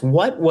guys.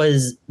 What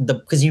was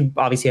because you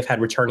obviously have had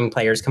returning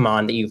players come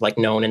on that you've like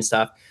known and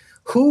stuff.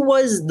 Who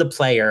was the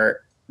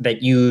player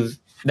that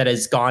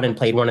has gone and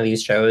played one of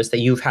these shows that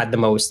you've had the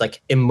most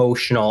like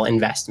emotional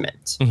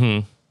investment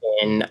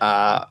in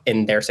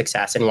their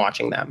success in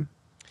watching them?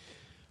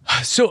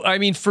 So, I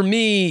mean, for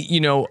me, you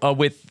know,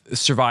 with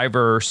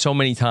Survivor so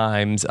many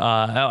times,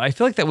 I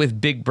feel like that with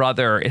Big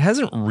Brother, it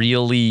hasn't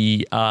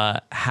really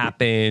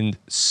happened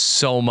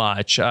so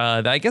much.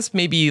 I guess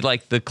maybe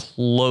like the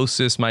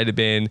closest might have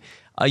been,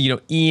 you know,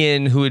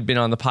 Ian, who had been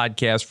on the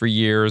podcast for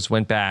years,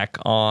 went back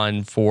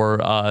on for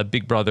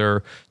Big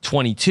Brother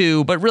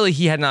 22, but really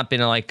he had not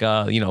been like,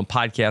 you know,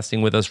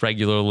 podcasting with us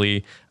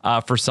regularly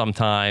for some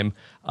time.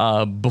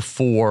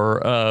 Before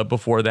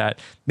that,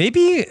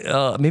 maybe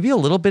a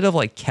little bit of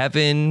like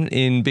Kevin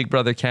in Big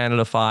Brother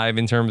Canada 5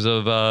 in terms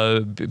of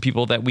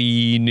people that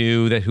we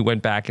knew who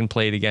went back and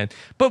played again.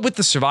 But with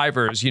the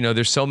survivors, you know,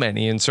 there's so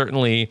many, and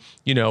certainly,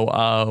 you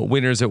know,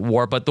 winners at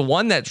war. But the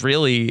one that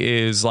really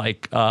is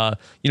like,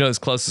 you know, is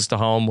closest to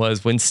home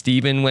was when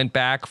Steven went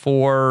back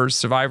for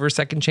Survivor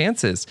Second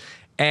Chances.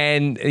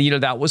 And,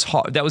 that was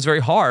hard. That was very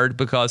hard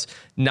because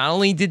not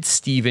only did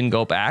Steven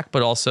go back,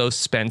 but also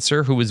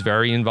Spencer, who was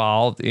very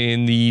involved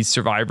in the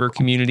Survivor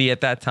community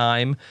at that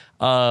time,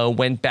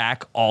 went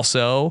back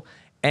also.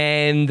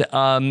 And,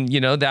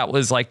 that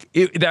was like,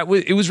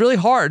 it was really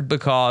hard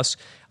because,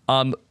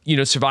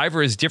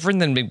 Survivor is different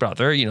than Big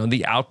Brother.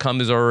 The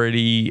outcome is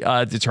already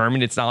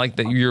determined. It's not like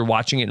that you're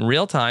watching it in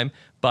real time.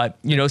 But,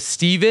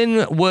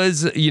 Steven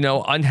was,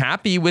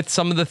 unhappy with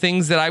some of the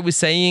things that I was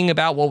saying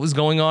about what was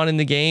going on in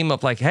the game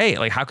of like, hey,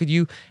 like, how could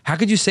you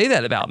say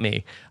that about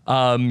me?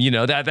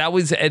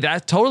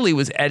 That totally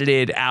was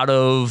edited out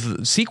of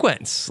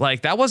sequence.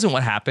 Like, that wasn't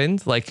what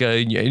happened. Like,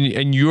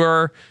 and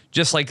you're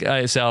just like,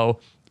 so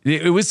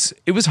it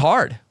was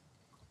hard.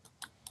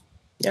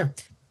 Yeah.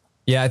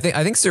 Yeah. I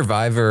think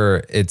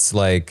Survivor, it's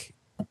like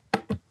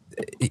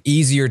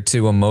easier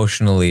to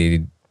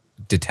emotionally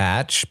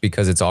detach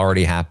because it's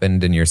already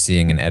happened and you're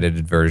seeing an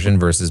edited version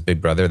versus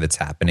Big Brother that's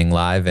happening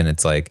live. And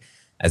it's like,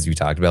 as you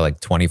talked about, like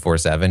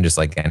 24/7, just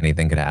like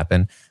anything could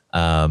happen.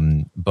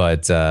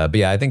 But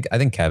yeah, I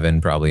think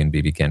Kevin probably in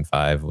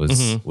BB25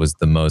 was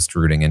the most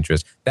rooting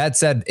interest. That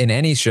said, in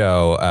any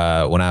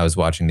show, when I was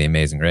watching The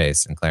Amazing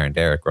Race and Claire and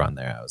Derek were on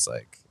there, I was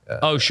like,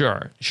 oh,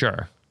 sure.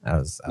 I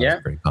was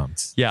pretty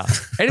pumped. Yeah.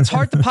 And it's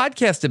hard to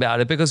podcast about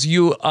it because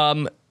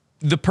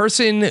the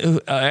person who,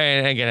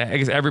 and again, I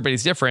guess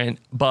everybody's different,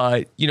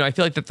 but I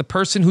feel like that the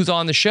person who's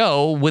on the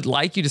show would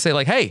like you to say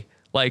like, hey,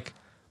 like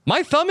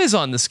my thumb is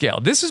on the scale.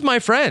 This is my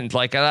friend.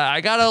 Like I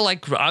gotta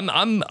like,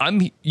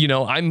 I'm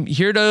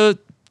here to,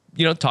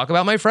 talk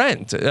about my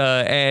friend.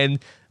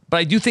 But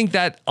I do think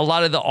that a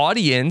lot of the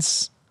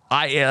audience,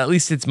 at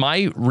least it's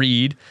my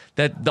read,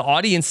 that the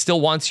audience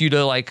still wants you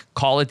to like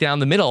call it down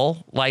the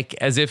middle, like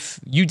as if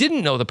you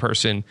didn't know the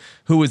person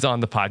who was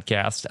on the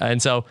podcast.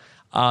 And so,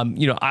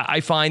 I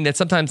find that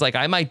sometimes like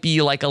I might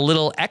be like a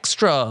little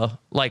extra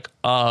like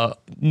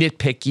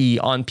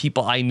nitpicky on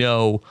people I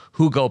know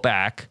who go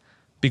back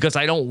because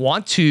I don't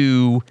want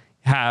to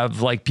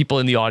have like people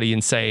in the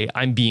audience say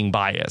I'm being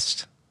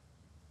biased.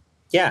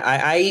 Yeah,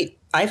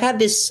 I've had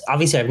this,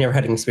 obviously I've never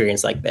had an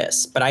experience like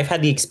this, but I've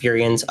had the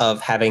experience of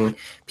having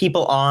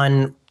people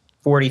on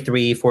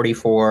 43,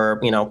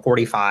 44,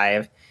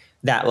 45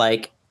 that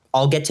like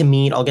I'll get to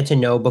meet, I'll get to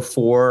know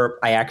before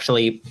I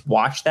actually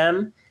watch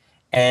them.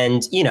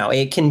 And,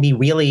 it can be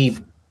really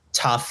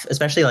tough,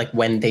 especially like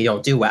when they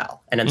don't do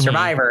well. And in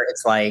Survivor,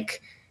 it's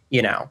like,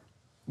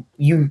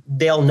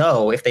 they'll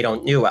know if they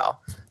don't do well.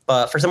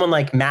 But for someone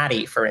like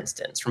Maddie, for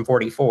instance, from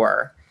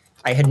 44,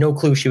 I had no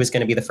clue she was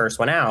going to be the first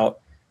one out.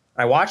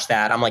 I watched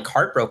that. I'm like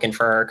heartbroken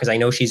for her because I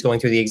know she's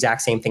going through the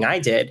exact same thing I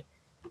did.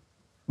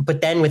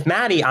 But then with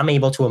Maddie, I'm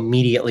able to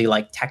immediately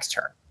like text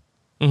her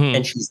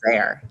and she's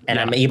there. And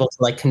I'm able to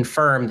like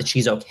confirm that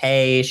she's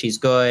okay. She's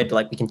good.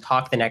 Like we can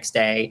talk the next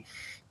day.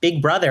 Big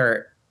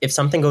Brother, if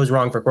something goes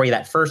wrong for Corey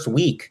that first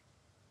week,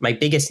 my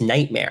biggest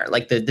nightmare,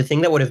 like the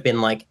thing that would have been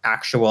like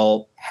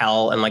actual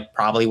hell and like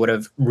probably would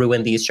have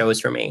ruined these shows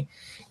for me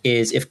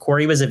is if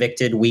Corey was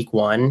evicted week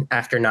 1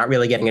 after not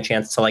really getting a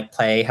chance to like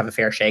play, have a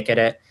fair shake at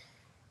it.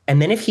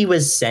 And then if he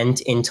was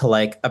sent into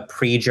like a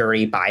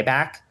pre-jury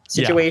buyback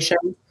situation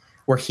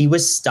where he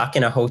was stuck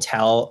in a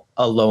hotel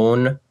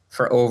alone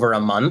for over a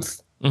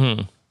month,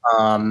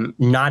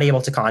 not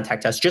able to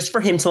contact us just for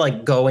him to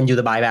like go and do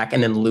the buyback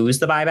and then lose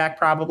the buyback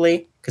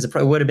probably because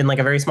it would have been like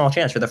a very small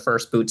chance for the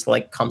first boot to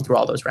like come through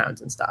all those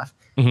rounds and stuff.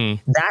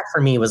 That for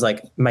me was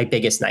like my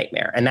biggest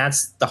nightmare. And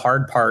that's the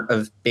hard part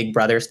of Big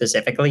Brother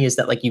specifically is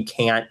that like you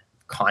can't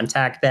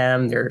contact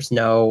them. There's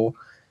no,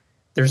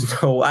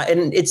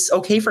 and it's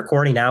okay for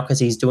Corey now because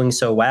he's doing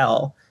so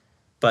well.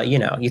 But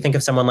you think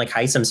of someone like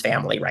Heisem's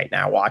family right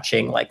now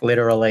watching like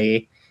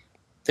literally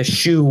the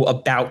shoe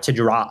about to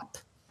drop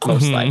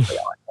most likely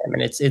on him.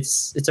 And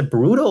it's a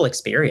brutal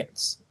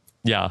experience.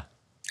 Yeah.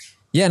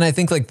 Yeah. And I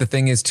think like the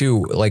thing is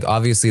too, like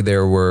obviously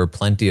there were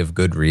plenty of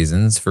good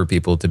reasons for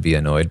people to be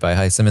annoyed by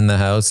Heisem in the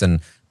house and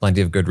plenty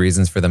of good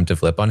reasons for them to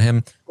flip on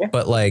him. Yeah.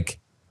 But like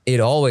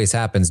it always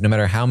happens no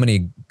matter how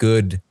many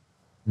good,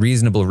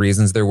 reasonable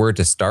reasons there were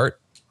to start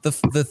the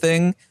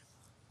thing.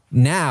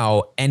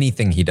 Now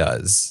anything he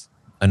does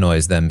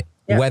annoys them,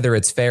 whether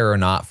it's fair or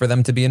not for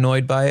them to be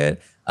annoyed by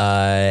it.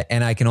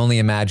 And I can only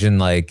imagine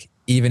like,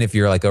 even if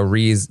you're like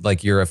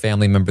you're a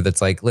family member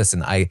that's like,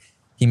 listen,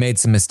 he made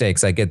some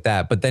mistakes. I get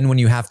that. But then when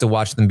you have to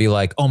watch them be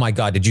like, oh my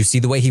God, did you see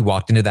the way he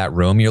walked into that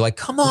room? You're like,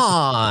 come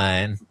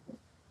on.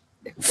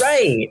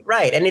 Right.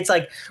 And it's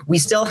like, we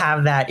still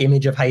have that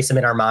image of Heisem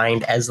in our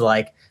mind as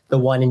like the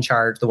one in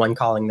charge, the one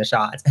calling the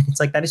shots. And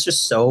it's like, that is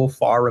just so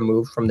far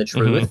removed from the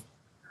truth.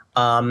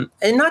 And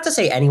not to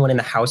say anyone in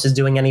the house is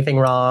doing anything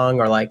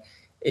wrong or like,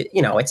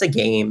 it's a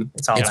game.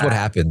 It's what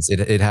happens.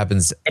 It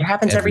happens. It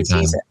happens every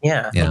season.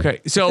 Yeah. Okay.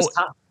 So,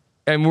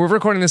 and we're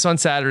recording this on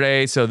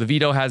Saturday, so the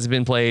veto hasn't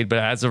been played, but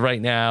as of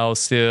right now,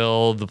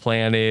 still the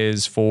plan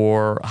is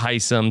for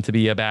Heisem to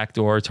be a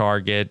backdoor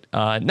target.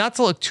 Not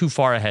to look too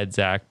far ahead,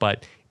 Zach,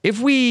 but if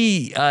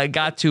we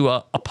got to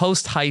a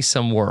post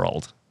Heisem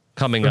world,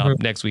 coming up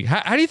next week.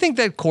 How do you think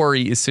that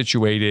Corey is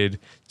situated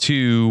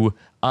to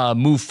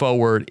move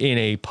forward in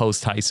a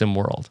post-Tyson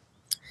world?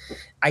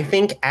 I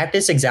think at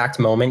this exact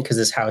moment, because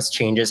this house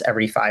changes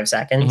every 5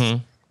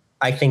 seconds,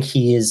 I think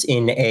he's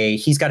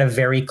got a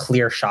very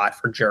clear shot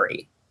for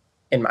jury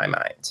in my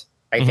mind.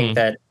 I think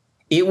that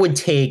it would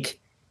take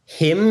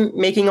him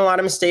making a lot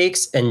of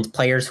mistakes and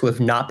players who have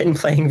not been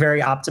playing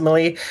very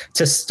optimally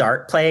to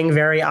start playing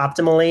very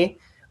optimally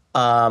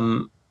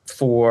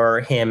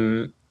for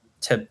him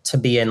to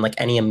be in like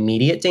any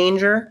immediate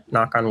danger,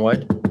 knock on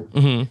wood.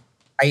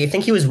 I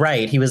think he was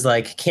right. He was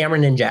like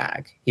Cameron and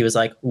Jag. He was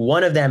like,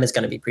 one of them is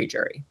going to be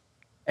pre-jury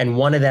and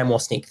one of them will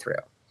sneak through.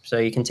 So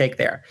you can take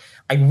there.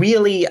 I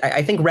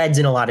think Red's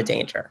in a lot of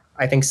danger.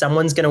 I think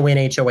someone's going to win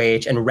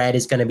HOH and Red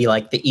is going to be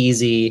like the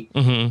easy,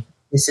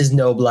 this is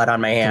no blood on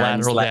my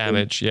hands. Lateral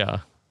damage, yeah.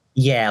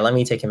 Yeah, let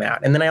me take him out.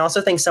 And then I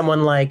also think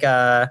someone like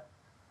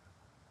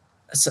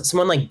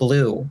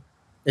Blue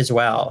as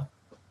well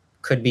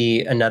could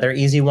be another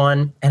easy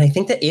one. And I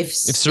think that if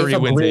Suri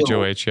wins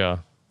HOH, yeah.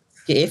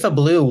 If a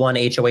Blue won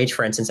HOH,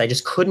 for instance, I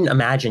just couldn't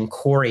imagine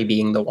Corey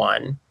being the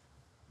one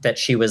that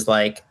she was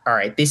like, all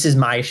right, this is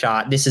my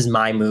shot. This is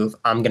my move.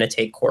 I'm going to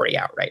take Corey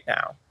out right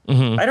now.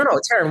 I don't know.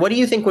 Taryn, what do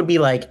you think would be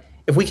like,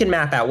 if we can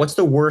map out, what's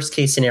the worst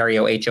case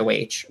scenario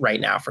HOH right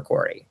now for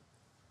Corey?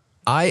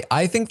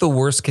 I think the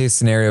worst case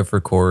scenario for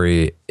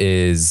Corey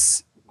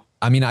is,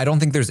 I mean, I don't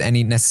think there's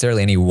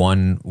necessarily any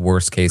one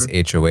worst case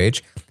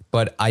HOH,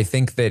 but I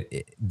think that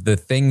the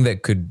thing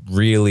that could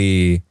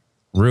really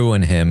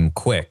ruin him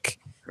quick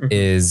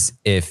is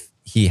if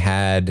he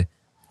had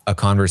a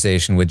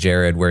conversation with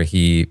Jared where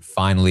he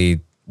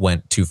finally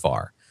went too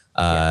far.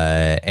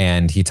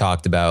 And he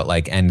talked about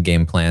like end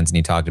game plans, and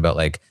he talked about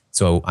like,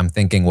 so I'm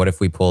thinking, what if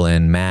we pull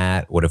in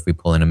Matt? What if we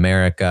pull in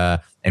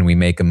America and we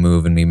make a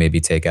move and we maybe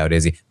take out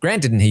Izzy?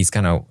 Granted,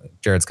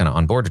 Jared's kind of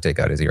on board to take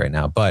out Izzy right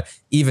now, but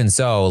even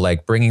so,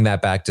 like bringing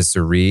that back to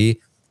Suri,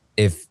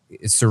 if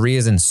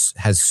Suri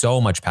has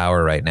so much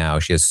power right now,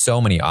 she has so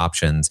many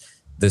options.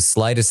 The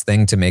slightest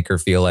thing to make her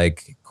feel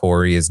like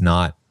Corey is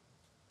not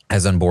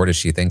as on board as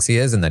she thinks he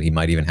is, and that he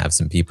might even have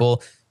some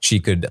people, she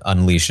could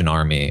unleash an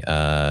army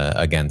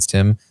against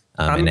him.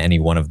 And any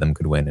one of them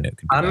could win, and it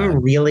could be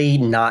bad. Really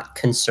not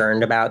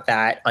concerned about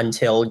that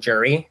until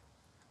jury.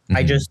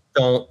 I just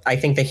don't. I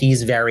think that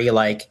he's very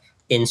like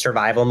in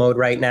survival mode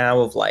right now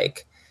of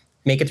like,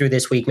 make it through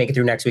this week, make it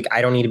through next week.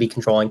 I don't need to be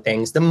controlling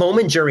things. The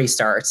moment jury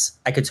starts,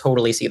 I could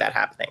totally see that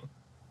happening.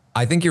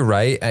 I think you're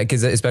right,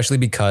 especially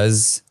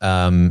because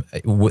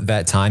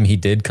that time he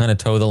did kind of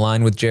toe the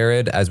line with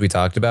Jared, as we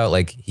talked about.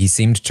 Like he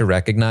seemed to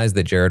recognize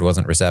that Jared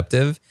wasn't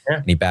receptive,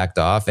 and he backed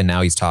off. And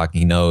now he's talking.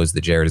 He knows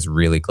that Jared is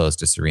really close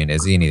to Suri and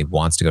Izzy, and he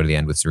wants to go to the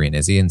end with Suri and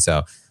Izzy. And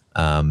so,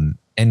 and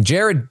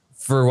Jared,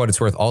 for what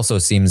it's worth, also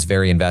seems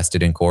very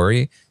invested in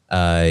Corey.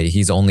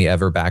 He's only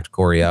ever backed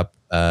Corey up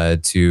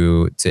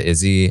to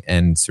Izzy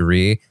and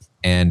Suri.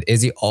 And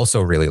Izzy also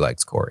really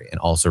likes Corey and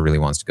also really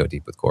wants to go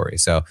deep with Corey.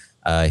 So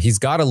he's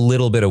got a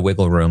little bit of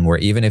wiggle room where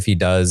even if he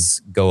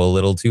does go a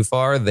little too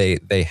far,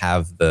 they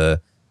have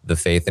the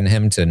faith in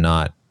him to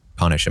not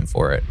punish him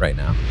for it right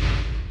now.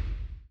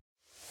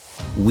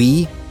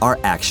 We are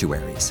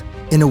actuaries.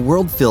 In a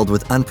world filled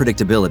with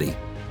unpredictability,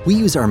 we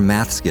use our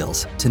math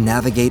skills to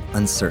navigate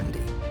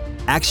uncertainty.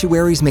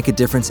 Actuaries make a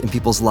difference in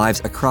people's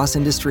lives across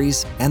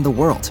industries and the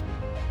world.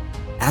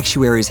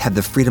 Actuaries have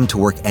the freedom to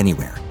work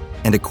anywhere.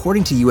 And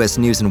according to U.S.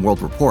 News &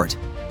 World Report,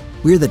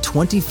 we're the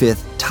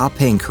 25th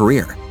top-paying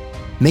career.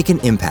 Make an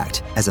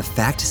impact as a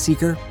fact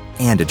seeker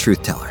and a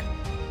truth teller.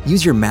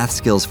 Use your math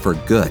skills for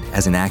good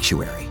as an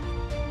actuary.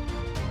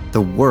 The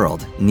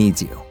world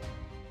needs you.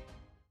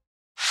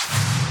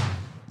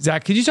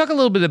 Zach, could you talk a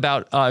little bit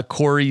about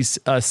Corey's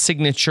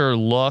signature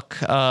look,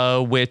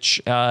 which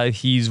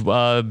he's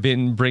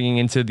been bringing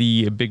into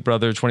the Big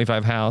Brother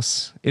 25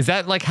 house? Is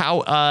that like how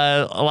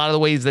a lot of the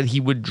ways that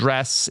he would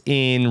dress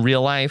in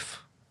real life?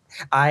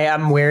 I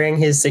am wearing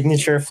his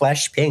signature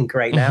flesh pink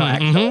right now,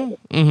 actually,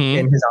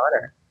 in his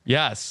honor.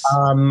 Yes.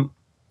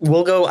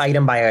 We'll go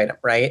item by item,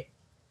 right?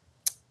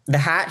 The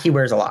hat, he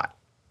wears a lot.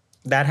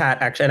 That hat,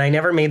 actually, and I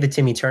never made the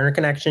Timmy Turner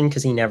connection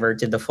because he never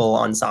did the full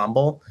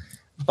ensemble.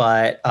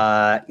 But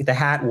the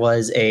hat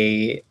was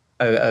a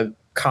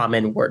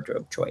common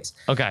wardrobe choice.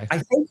 Okay. I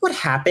think what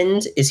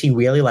happened is he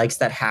really likes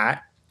that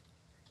hat.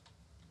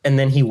 And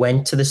then he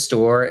went to the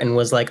store and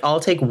was like, I'll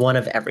take one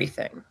of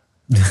everything.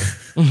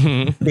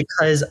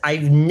 Because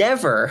I've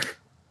never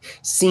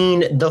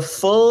seen the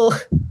full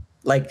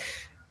like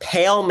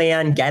pale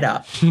man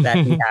getup that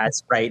he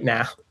has right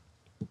now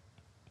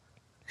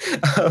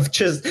of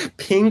just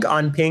pink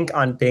on pink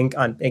on pink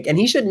on pink. And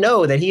he should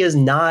know that he is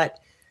not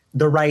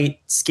the right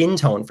skin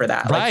tone for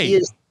that. Right. Like he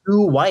is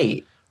too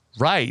white.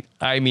 Right.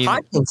 I mean,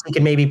 hot pinks he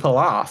can maybe pull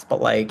off,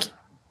 but like,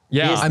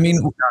 yeah, I mean,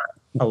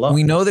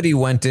 we know that he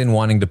went in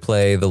wanting to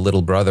play the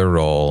little brother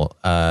role.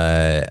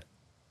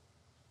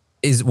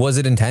 Was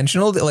it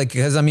intentional? Like,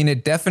 because I mean,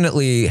 it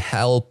definitely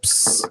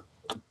helps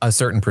a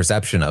certain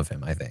perception of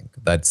him. I think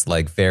that's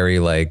like very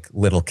like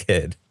little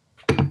kid.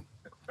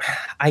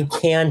 I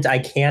can't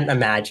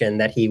imagine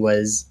that he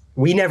was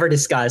we never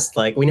discussed,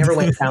 like, we never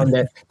went down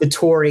the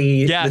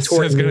Tory. Yes, the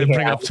Tory I was going to bring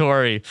rehab. up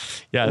Tory.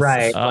 Yes.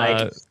 Right.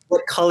 Like,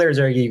 what colors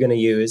are you going to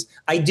use?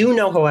 I do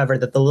know, however,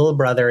 that the little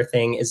brother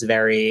thing is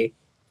very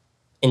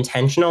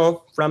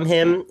intentional from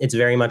him. It's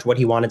very much what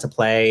he wanted to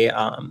play,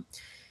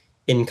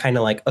 in kind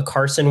of like a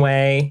Carson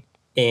way,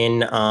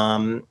 in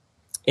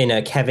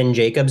a Kevin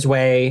Jacobs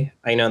way.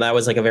 I know that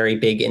was like a very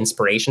big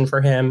inspiration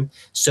for him.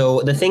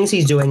 So the things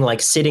he's doing,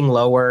 like sitting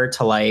lower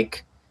to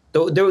like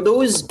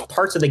those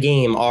parts of the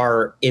game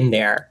are in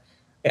there.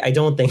 I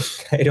don't think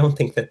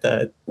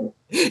that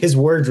his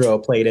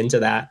wardrobe played into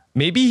that.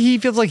 Maybe he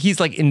feels like he's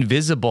like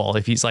invisible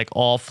if he's like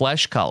all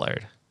flesh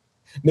colored.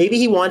 Maybe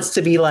he wants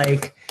to be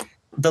like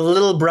the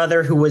little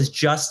brother who was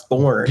just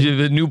born,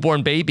 The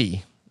newborn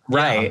baby.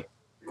 right?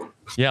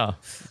 Yeah.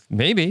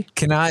 Maybe.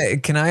 Can I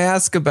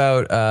ask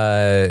about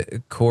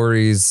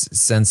Corey's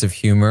sense of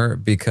humor,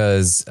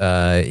 because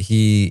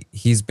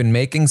he's been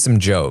making some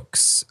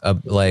jokes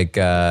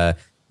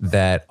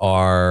that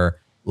are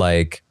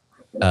like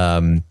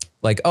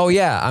oh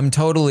yeah, I'm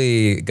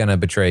totally gonna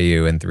betray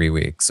you in 3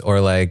 weeks,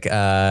 or like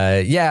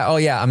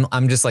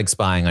I'm just like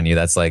spying on you.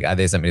 That's like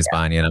they sent me to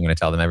spy on you and I'm gonna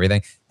tell them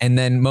everything. And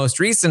then most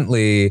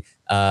recently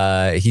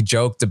he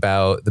joked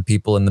about the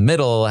people in the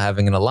middle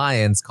having an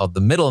alliance called the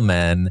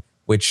Middlemen,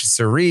 which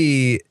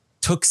Suri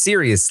took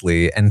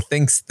seriously and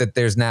thinks that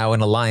there's now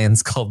an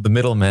alliance called the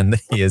Middlemen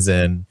that he is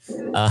in.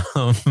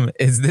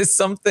 Is this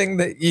something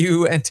that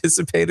you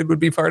anticipated would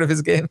be part of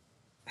his game?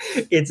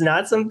 It's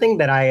not something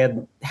that I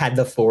had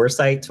the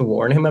foresight to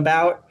warn him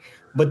about,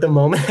 but the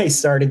moment I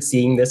started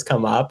seeing this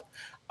come up,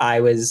 I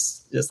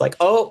was just like,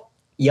 oh,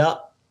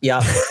 yup.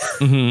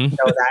 Mm-hmm.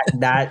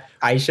 That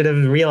I should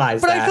have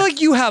realized But that. I feel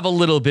like you have a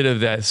little bit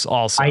of this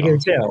also. I do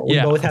too. We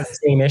Yeah. both have the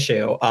same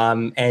issue.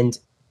 And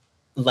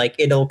like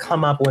it'll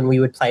come up when we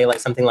would play like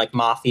something like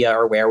Mafia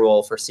or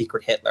Werewolf or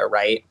Secret Hitler,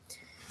 right?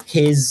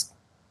 His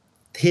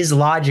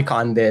logic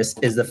on this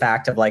is the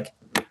fact of like,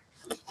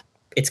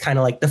 it's kind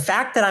of like the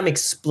fact that I'm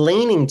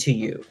explaining to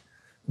you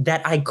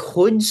that I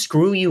could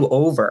screw you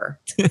over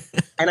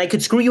and I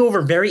could screw you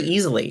over very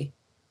easily.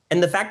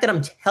 And the fact that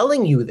I'm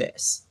telling you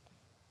this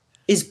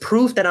is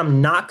proof that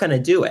I'm not going to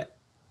do it,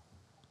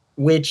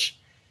 which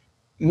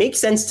makes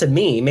sense to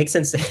me, makes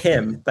sense to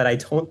him. But I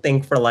don't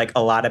think for like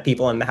a lot of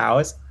people in the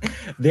house,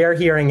 they're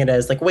hearing it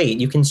as like, wait,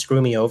 you can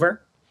screw me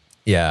over?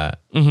 Yeah.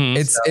 Mm-hmm.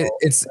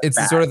 It's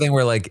the sort of thing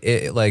where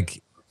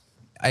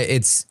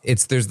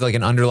it's there's like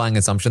an underlying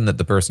assumption that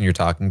the person you're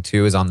talking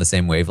to is on the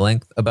same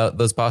wavelength about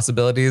those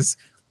possibilities.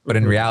 But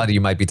in reality,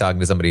 you might be talking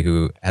to somebody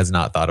who has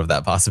not thought of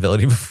that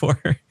possibility before.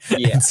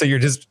 Yeah. And so you're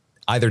just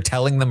either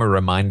telling them or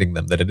reminding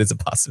them that it is a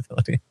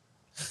possibility.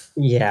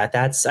 Yeah,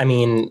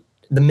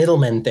 the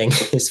Middleman thing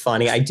is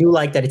funny. I do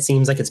like that it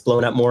seems like it's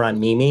blown up more on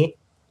Mimi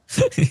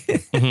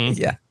Mm-hmm.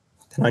 Yeah.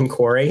 than on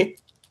Corey,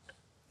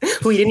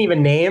 who he didn't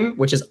even name,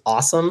 which is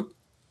awesome.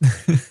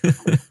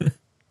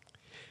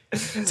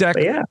 Zach,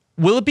 But yeah.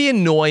 will it be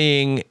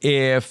annoying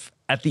if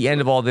at the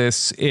end of all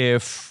this,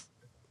 if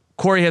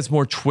Corey has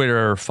more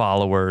Twitter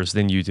followers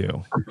than you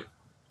do?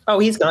 Oh,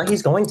 he's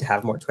going to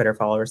have more Twitter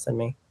followers than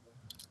me.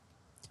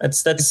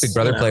 That's Big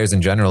Brother players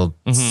in general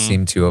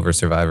seem to over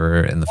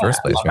Survivor in the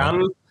first place, right?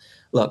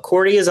 Look,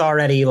 Corey is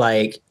already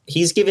like,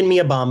 he's given me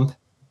a bump.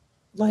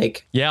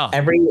 Like, Yeah.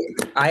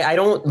 I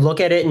don't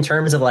look at it in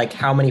terms of like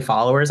how many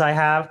followers I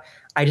have.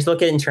 I just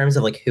look at it in terms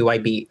of like who I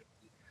beat.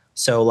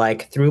 So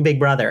like through Big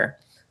Brother,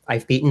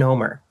 I've beaten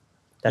Omer.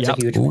 That's Yep.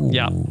 a huge one.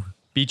 Yeah.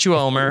 Beat you,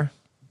 Omer.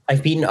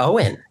 I've beaten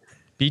Owen.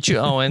 Beat you,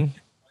 Owen.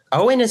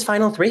 Owen is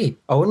final 3.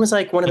 Owen was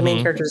like one of the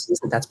main characters of the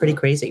season. That's pretty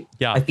crazy.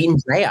 Yeah. I've beaten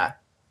Drea.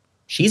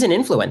 She's an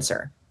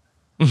influencer.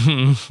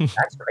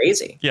 That's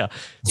crazy. Yeah.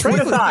 Who would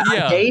have thought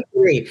Yeah. on day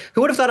 3?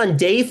 Who would have thought on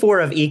day 4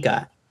 of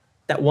Ika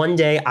that one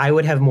day I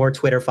would have more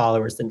Twitter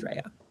followers than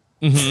Drea?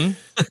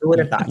 Mm-hmm. Who would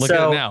have thought? Look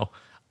at it now.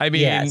 I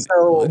mean, yeah,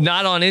 so-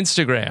 not on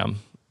Instagram.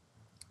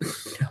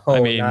 Oh,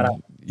 I mean, not a-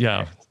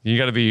 yeah, you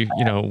got to be,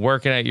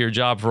 working at your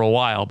job for a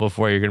while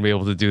before you're going to be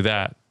able to do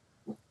that.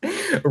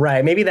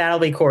 right. Maybe that'll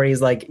be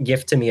Corey's like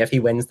gift to me if he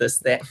wins this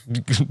thing.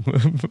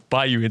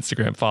 Buy you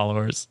Instagram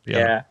followers.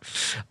 Yeah.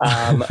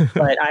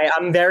 But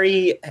I'm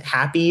very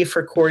happy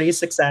for Corey's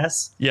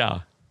success. Yeah.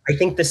 I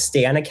think the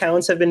Stan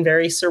accounts have been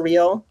very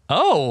surreal.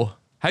 Oh,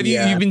 have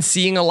Yeah. you've been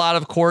seeing a lot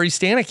of Corey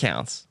Stan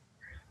accounts?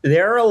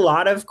 There are a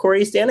lot of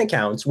Corey Stan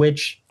accounts,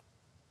 which,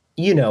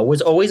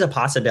 was always a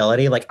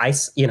possibility. Like I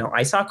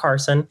saw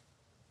Carson.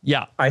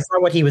 Yeah. I saw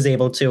what he was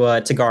able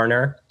to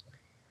garner.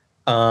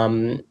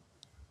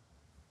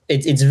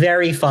 It's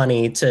very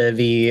funny to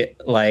be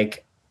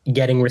like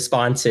getting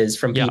responses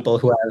from Yeah. people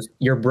who have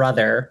your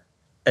brother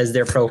as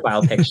their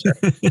profile picture.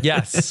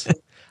 Yes.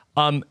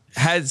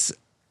 Has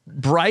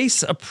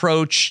Bryce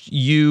approached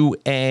you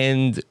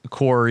and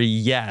Corey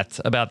yet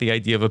about the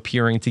idea of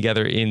appearing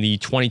together in the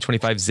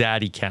 2025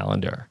 Zaddy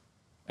calendar?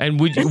 And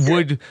would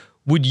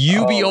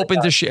you be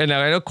open to share?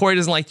 Now I know Corey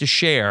doesn't like to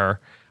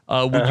share.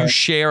 Would you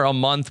share a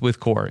month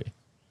with Corey?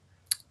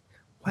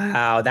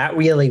 Wow, that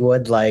really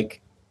would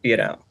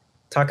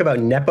talk about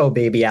Nepo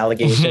baby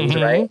allegations,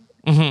 right?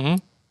 Mm-hmm.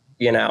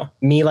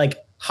 Me like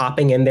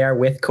hopping in there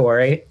with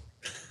Corey.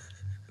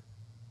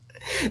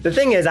 The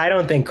thing is, I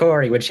don't think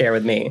Corey would share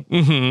with me.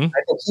 Mm-hmm.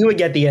 I think he would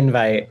get the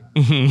invite.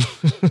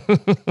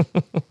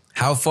 Mm-hmm.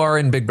 How far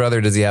in Big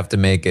Brother does he have to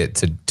make it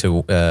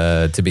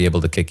to be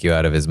able to kick you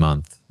out of his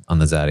month on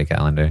the Zaddy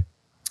calendar?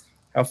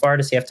 How far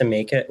does he have to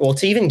make it? Well,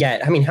 to even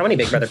get, I mean, how many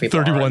Big Brother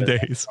people 31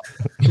 days.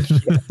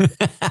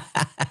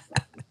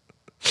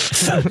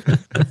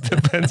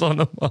 Depends on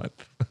the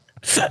month.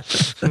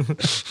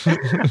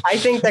 I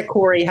think that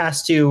Corey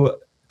has to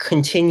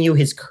continue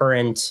his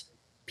current.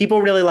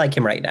 People really like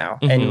him right now.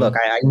 Mm-hmm. And look,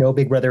 I know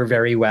Big Brother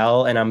very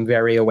well, and I'm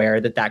very aware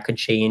that that could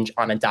change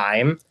on a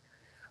dime.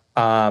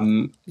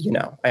 I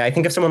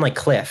think of someone like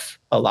Cliff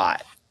a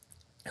lot,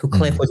 who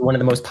Cliff was one of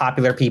the most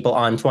popular people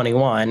on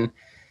 21.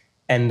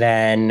 And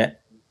then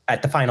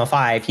at the final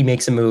 5, he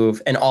makes a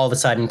move, and all of a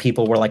sudden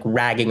people were like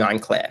ragging on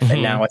Cliff. Mm-hmm.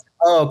 And now it's,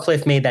 oh,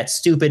 Cliff made that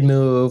stupid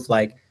move,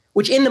 like,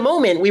 which in the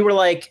moment we were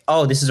like,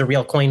 oh, this is a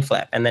real coin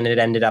flip. And then it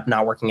ended up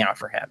not working out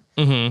for him.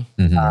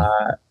 Mm-hmm.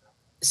 Mm-hmm.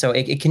 So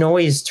it can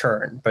always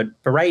turn. But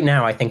right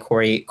now, I think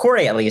Corey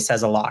at least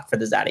has a lock for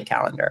the Zaddy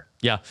calendar.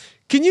 Yeah.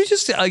 Can you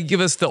just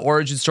give us the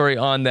origin story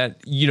on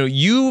that?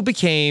 You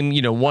became,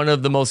 one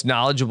of the most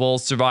knowledgeable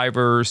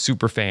Survivor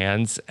super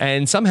fans,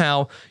 and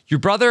somehow your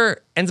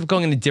brother ends up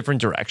going in a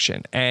different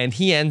direction, and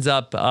he ends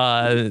up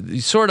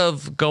sort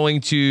of going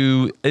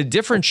to a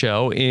different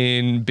show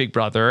in Big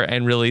Brother,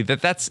 and really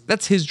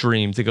that's his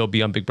dream to go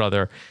be on Big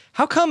Brother.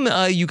 How come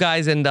you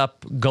guys end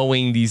up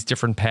going these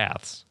different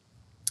paths?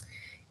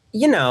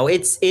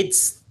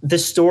 It's the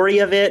story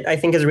of it, I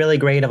think, is really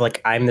great. Of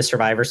like, I'm the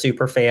Survivor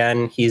super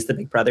fan, he's the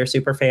Big Brother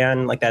super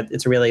fan. Like that,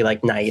 it's really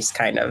like nice,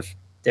 kind of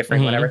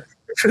different, mm-hmm. whatever.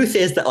 The truth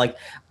is that like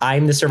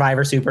I'm the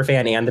Survivor super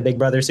fan and the Big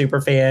Brother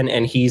super fan,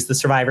 and he's the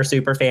Survivor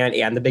super fan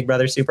and the Big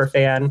Brother super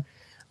fan.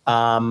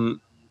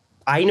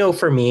 I know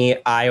for me,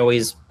 I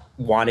always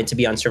wanted to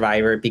be on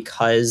Survivor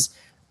because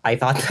I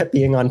thought that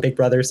being on Big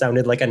Brother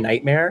sounded like a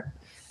nightmare.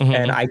 Mm-hmm.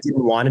 And I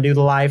didn't want to do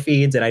the live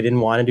feeds, and I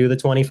didn't want to do the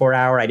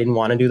 24-hour. I didn't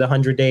want to do the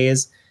 100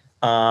 days.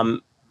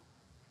 And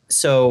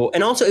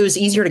also it was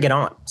easier to get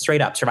on,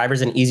 straight up.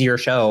 Survivor's an easier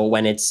show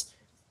when it's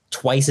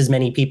twice as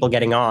many people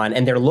getting on,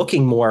 and they're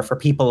looking more for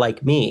people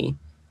like me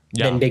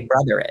than Big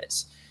Brother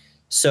is.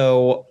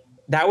 So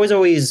that was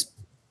always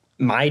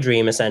my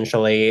dream,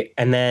 essentially.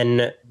 And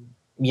then,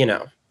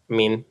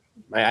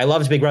 I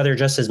loved Big Brother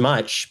just as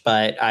much,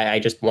 but I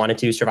just wanted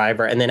to do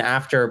Survivor. And then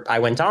after I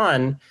went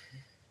on,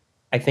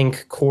 I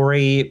think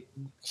Corey,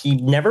 he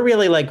never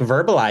really like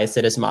verbalized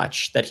it as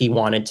much that he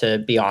wanted to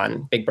be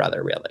on Big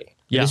Brother, really.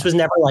 Yeah. This was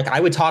never like, I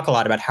would talk a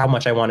lot about how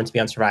much I wanted to be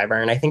on Survivor.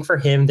 And I think for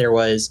him, there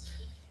was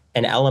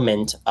an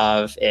element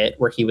of it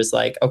where he was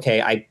like,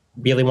 okay, I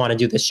really want to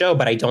do this show,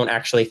 but I don't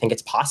actually think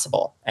it's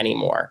possible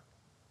anymore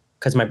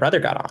because my brother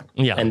got on.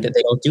 Yeah. And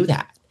they don't do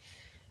that.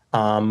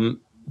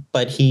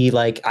 But he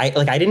I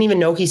didn't even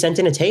know he sent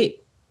in a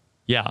tape.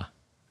 Yeah.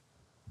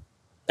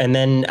 And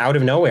then out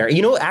of nowhere,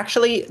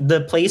 actually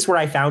the place where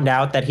I found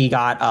out that he'd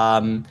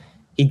gotten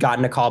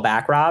a call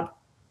back, Rob,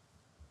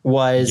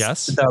 was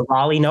the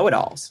Raleigh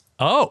Know-It-Alls.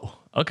 Oh,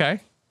 okay.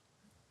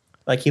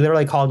 Like he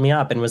literally called me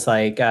up and was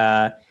like,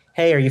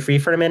 hey, are you free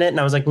for a minute?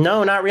 And I was like,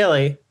 no, not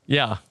really.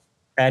 Yeah.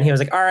 And he was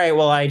like, all right,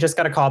 well, I just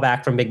got a call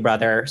back from Big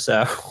Brother.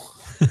 So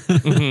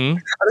mm-hmm.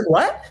 I was like,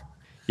 what?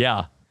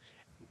 Yeah.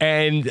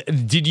 And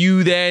did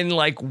you then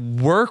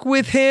work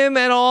with him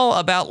at all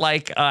about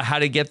how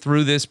to get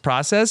through this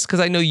process? Because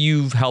I know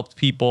you've helped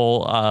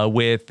people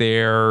with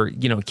their,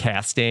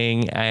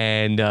 casting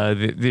and,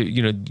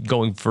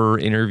 going for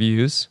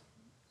interviews.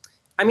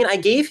 I mean, I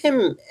gave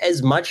him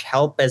as much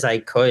help as I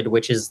could,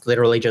 which is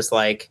literally just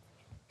like,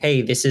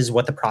 hey, this is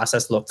what the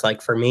process looked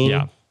like for me.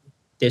 Yeah.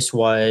 This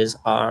was,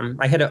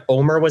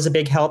 Omer was a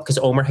big help because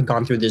Omer had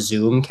gone through the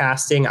Zoom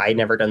casting. I'd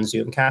never done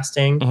Zoom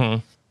casting.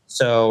 Mm-hmm.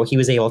 So he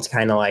was able to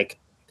kind of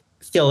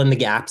fill in the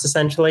gaps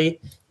essentially.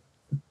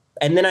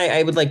 And then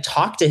I would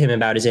talk to him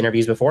about his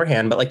interviews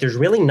beforehand, but there's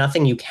really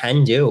nothing you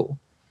can do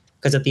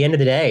because at the end of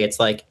the day, it's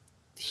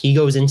he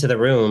goes into the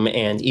room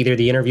and either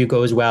the interview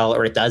goes well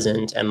or it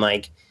doesn't. And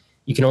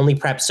you can only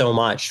prep so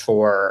much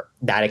for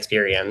that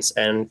experience.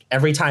 And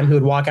every time he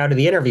would walk out of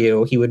the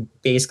interview, he would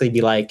basically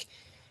be like,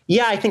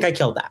 yeah, I think I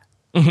killed that.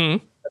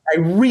 Mm-hmm. I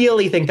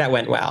really think that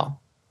went well.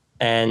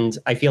 And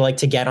I feel like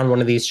to get on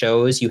one of these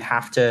shows, you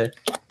have to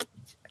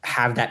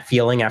have that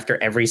feeling after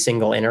every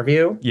single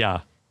interview.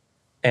 Yeah.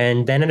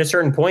 And then at a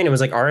certain point, it was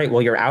like, all right,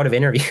 well, you're out of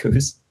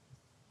interviews.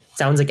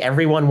 Sounds like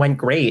everyone went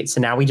great. So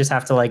now we just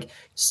have to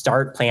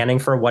start planning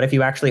for what if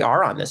you actually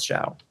are on this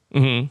show.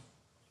 Mm-hmm.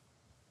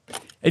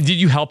 And did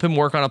you help him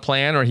work on a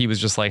plan, or he was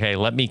just like, hey,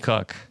 let me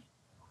cook?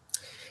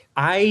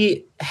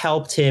 I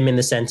helped him in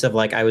the sense of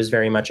I was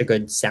very much a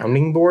good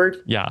sounding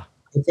board. Yeah.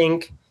 I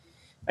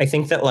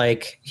think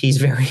that he's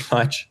very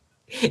much,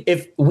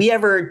 if we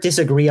ever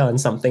disagree on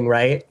something,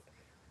 right?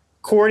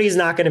 Corey's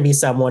not going to be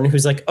someone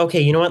who's like, okay,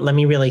 you know what? Let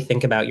me really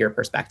think about your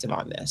perspective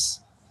on this.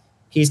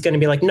 He's going to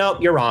be like, nope,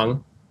 you're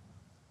wrong.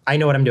 I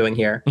know what I'm doing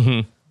here.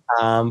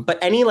 Mm-hmm. But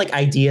any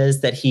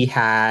ideas that he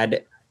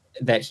had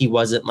that he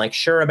wasn't like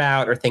sure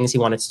about or things he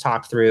wanted to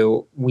talk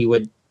through, we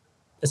would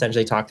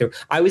essentially talk through.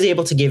 I was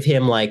able to give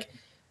him like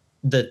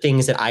the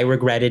things that I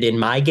regretted in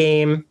my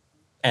game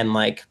and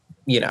like,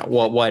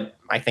 what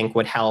I think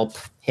would help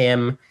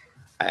him.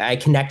 I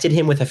connected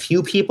him with a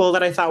few people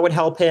that I thought would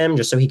help him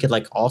just so he could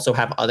like also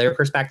have other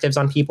perspectives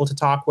on people to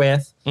talk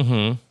with.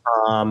 And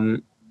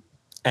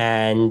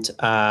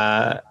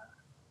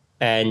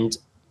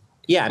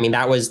yeah, I mean,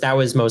 that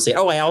was mostly,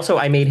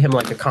 I made him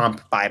like a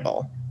comp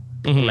Bible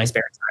in my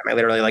spare time. I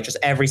literally like just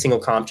every single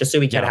comp just so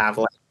we could have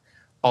like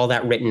all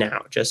that written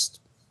out, just,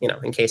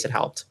 in case it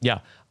helped. Yeah.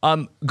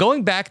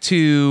 Going back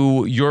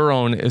to your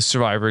own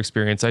Survivor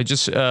experience, I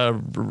just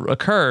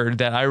occurred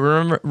that I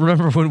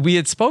remember when we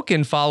had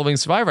spoken following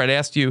Survivor, I'd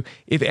asked you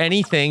if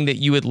anything that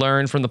you had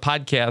learned from the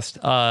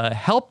podcast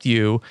helped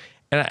you.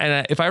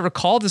 And if I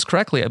recall this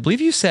correctly, I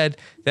believe you said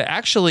that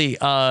actually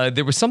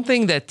there was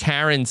something that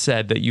Taryn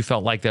said that you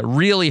felt like that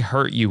really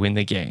hurt you in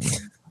the game.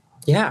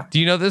 Yeah. Do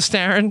you know this,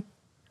 Taryn?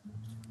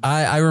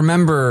 I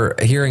remember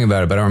hearing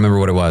about it, but I don't remember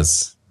what it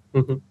was.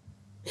 Mm-hmm.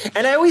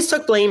 And I always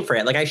took blame for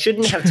it. Like I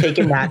shouldn't have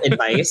taken that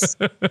advice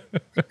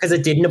because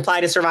it didn't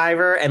apply to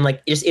Survivor. And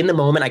like just in the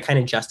moment, I kind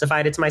of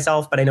justified it to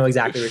myself, but I know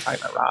exactly what you're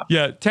talking about, Rob.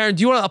 Yeah. Taryn,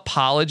 do you want to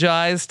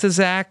apologize to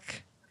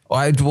Zach?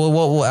 I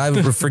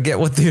forget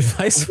what the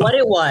advice was. What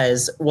it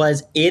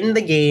was in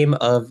the game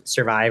of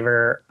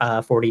Survivor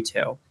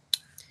 42.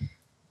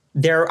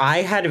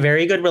 I had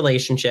very good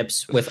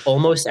relationships with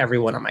almost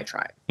everyone on my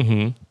tribe,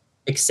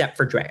 except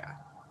for Drea.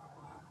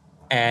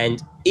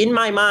 And in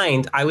my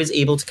mind, I was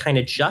able to kind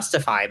of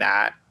justify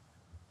that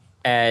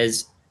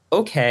as,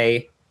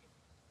 okay,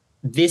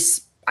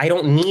 I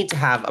don't need to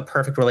have a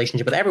perfect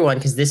relationship with everyone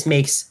because this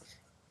makes,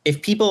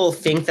 if people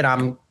think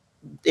that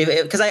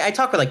because I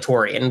talked with like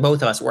Tori and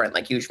both of us weren't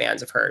like huge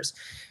fans of hers.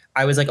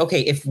 I was like,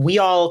 okay, if we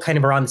all kind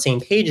of are on the same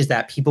page as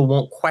that, people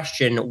won't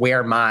question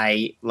where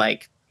my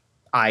like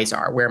eyes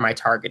are, where my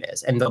target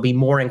is, and they'll be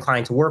more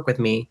inclined to work with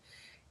me.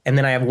 And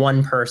then I have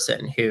one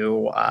person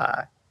who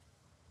I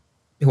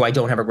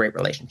don't have a great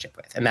relationship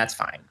with, and that's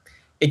fine.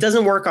 It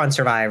doesn't work on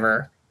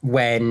Survivor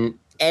when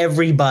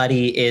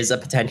everybody is a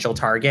potential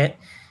target.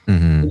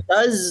 It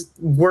does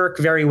work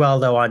very well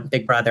though on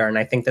Big Brother, and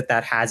I think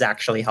that has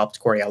actually helped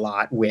Corey a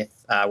lot with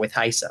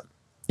Heisem.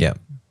 Yeah.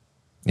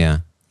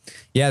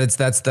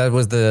 That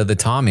was the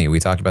Tommy. We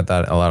talked about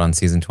that a lot on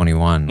season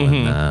 21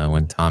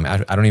 when Tommy. I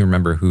don't even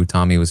remember who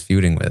Tommy was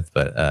feuding with,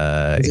 but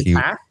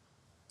Kat?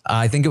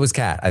 I think it was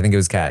Kat.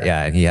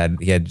 Yeah, and he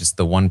had just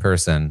the one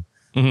person,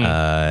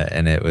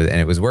 and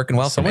it was working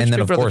well for him. And then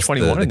of course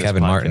the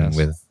Kevin Martin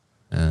with.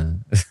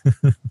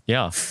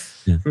 Yeah.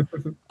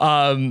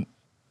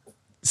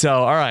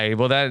 So, all right.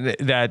 Well,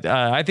 that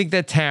I think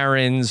that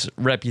Taryn's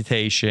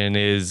reputation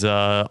is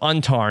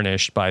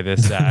untarnished by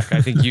this, Zach.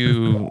 I think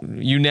you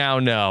now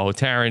know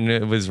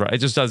Taryn was right. It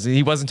just doesn't.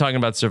 He wasn't talking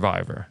about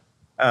Survivor.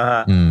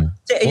 Well,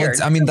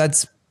 I mean,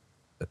 that's.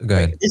 Go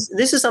ahead.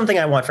 This is something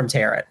I want from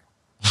Taryn.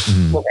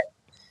 Okay,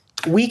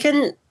 we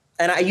can,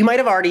 and you might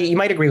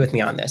agree with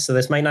me on this. So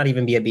this might not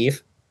even be a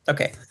beef.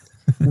 Okay,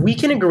 we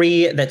can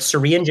agree that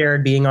Cirie and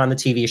Jared being on the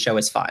TV show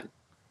is fun.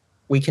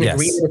 We can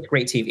agree that it's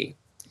great TV.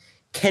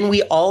 Can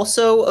we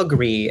also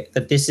agree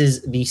that this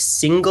is the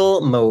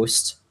single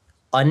most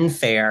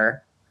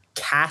unfair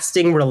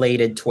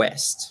casting-related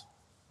twist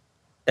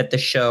that the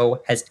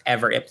show has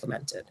ever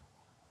implemented?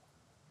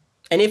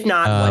 And if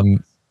not, what?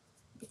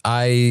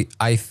 I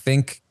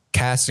think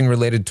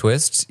casting-related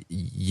twist,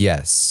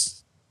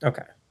 yes.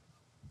 Okay.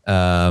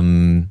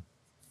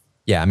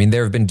 Yeah, I mean,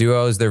 there have been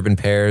duos, there have been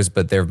pairs,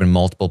 but there have been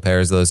multiple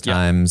pairs those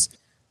times.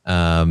 There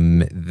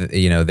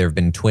have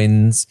been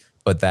twins,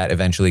 but that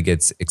eventually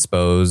gets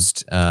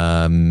exposed,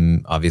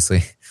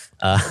 obviously.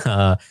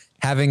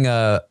 Having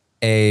a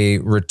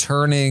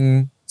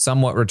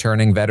somewhat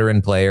returning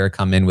veteran player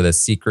come in with a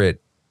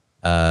secret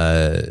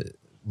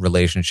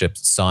relationship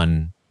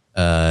son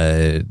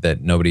that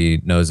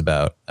nobody knows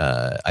about,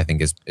 I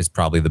think is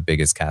probably the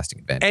biggest casting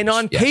advantage. And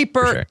on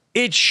paper,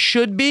 it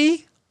should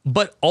be,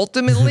 but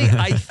ultimately,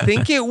 I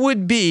think it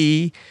would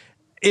be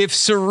if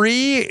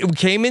Cirie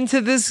came into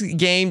this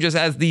game just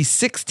as the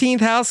 16th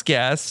house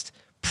guest,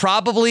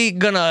 probably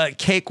gonna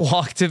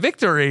cakewalk to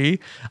victory.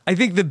 I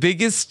think the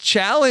biggest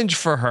challenge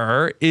for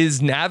her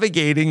is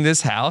navigating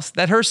this house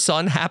that her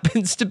son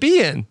happens to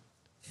be in.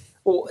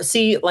 Well,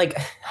 see, like,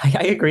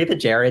 I agree that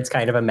Jared's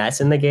kind of a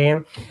mess in the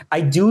game.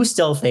 I do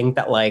still think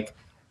that, like,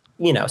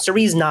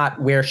 Cirie's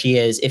not where she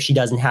is if she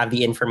doesn't have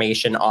the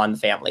information on the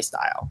family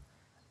style.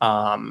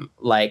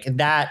 Like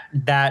that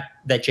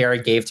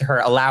Jared gave to her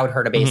allowed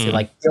her to basically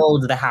like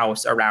build the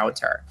house around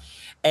her.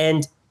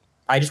 And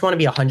I just want to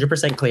be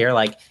 100% clear,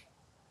 like,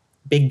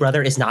 Big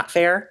Brother is not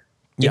fair.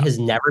 It has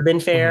never been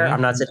fair.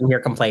 I'm not sitting here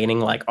complaining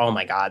like, oh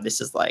my God, this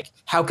is like,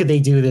 how could they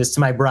do this to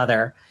my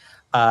brother?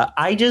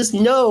 I just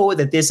know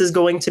that this is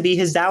going to be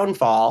his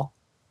downfall.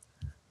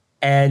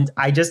 And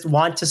I just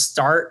want to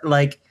start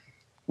like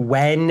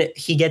when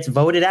he gets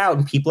voted out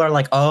and people are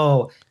like,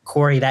 oh,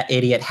 Corey, that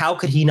idiot. How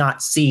could he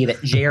not see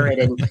that Jared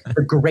and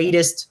the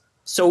greatest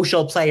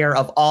social player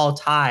of all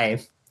time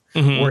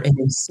were in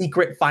a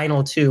secret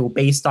final 2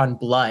 based on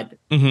blood,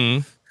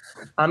 I'm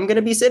going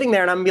to be sitting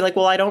there and I'm going to be like,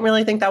 well, I don't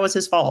really think that was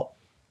his fault.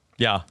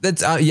 Yeah.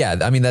 That's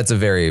I mean, that's a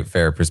very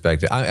fair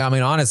perspective. I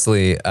mean,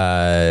 honestly,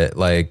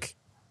 like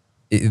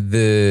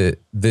the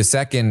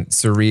second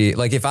Suri,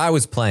 like if I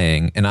was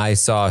playing and I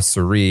saw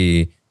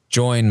Suri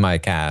join my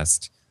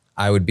cast,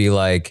 I would be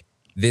like,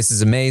 this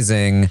is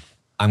amazing.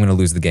 I'm going to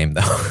lose the game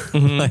though.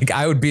 Like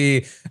I would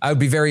be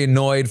very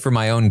annoyed for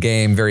my own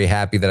game, very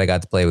happy that I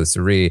got to play with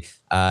Suri.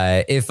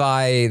 If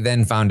I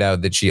then found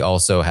out that she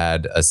also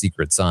had a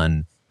secret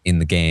son in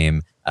the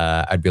game,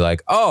 I'd be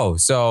like, oh,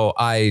 so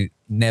I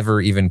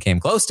never even came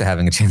close to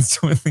having a chance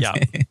to win the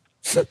game.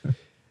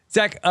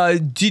 Zach,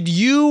 did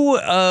you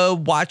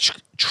watch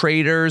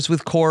Traders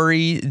with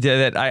Corey?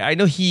 That I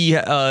know he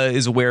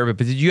is aware of it,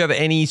 but did you have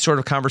any sort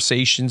of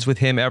conversations with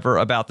him ever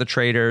about the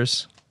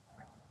Traders?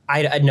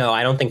 No,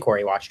 I don't think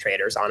Corey watched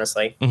Traders,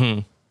 honestly.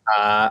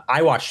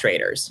 I watched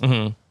Traders.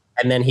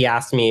 And then he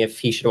asked me if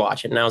he should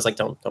watch it. And I was like,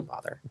 don't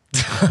bother.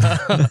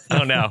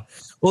 Oh, no.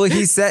 Well,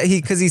 he said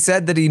because he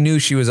said that he knew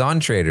she was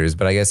on Traders,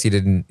 but I guess he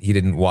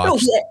didn't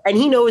watch. No, and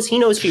he knows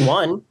she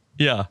won.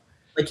 Yeah.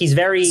 Like he's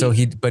very. So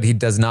he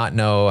does not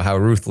know how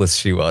ruthless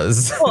she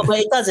was. Well, but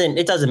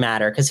it doesn't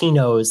matter because he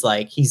knows,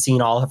 like, he's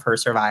seen all of her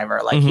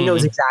Survivor. Like he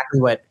knows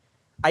exactly what.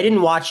 I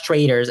didn't watch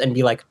Traders and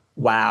be like,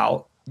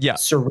 wow. Yeah.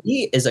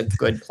 Suri is a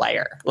good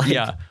player. Like,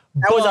 yeah.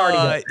 That was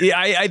already good. Yeah,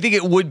 I think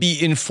it would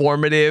be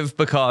informative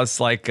because,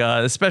 like,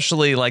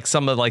 especially like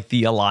some of like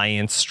the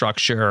alliance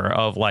structure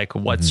of like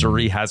what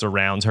Suri has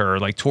around her,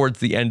 like towards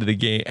the end of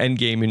the end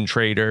game in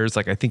Traders.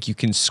 Like, I think you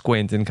can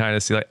squint and kind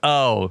of see like,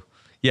 oh,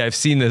 yeah, I've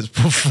seen this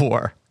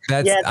before.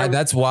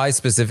 That's why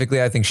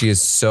specifically I think she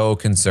is so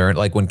concerned.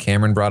 Like when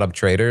Cameron brought up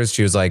Traders,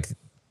 she was like,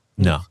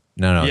 no.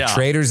 Yeah.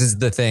 Traders is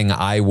the thing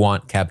I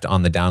want kept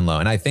on the down low.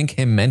 And I think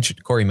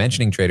Corey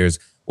mentioning Traders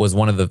was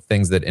one of the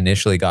things that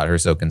initially got her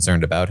so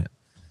concerned about him.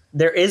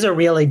 There is a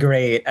really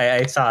great,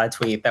 I saw a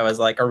tweet that was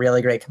like a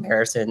really great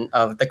comparison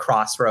of the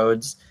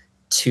Crossroads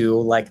to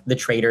like the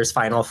Traders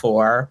Final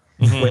Four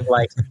with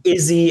like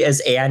Izzy as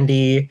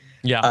Andy,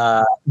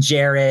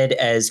 Jared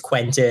as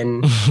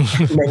Quentin,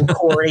 and then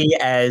Corey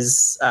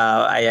as,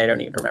 I don't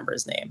even remember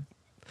his name.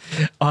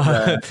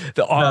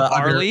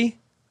 Arlie?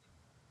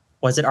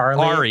 Was it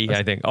Arlie? Ari,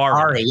 I think.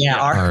 Ari, yeah.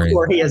 Ari.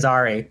 Corey is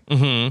Ari.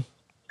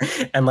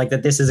 And like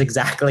that this is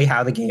exactly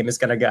how the game is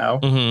going to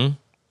go.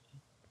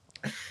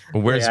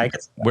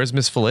 Where's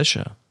Miss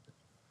Felicia?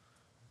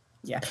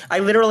 Yeah, I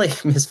literally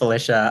Miss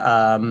Felicia.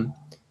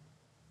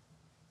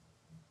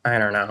 I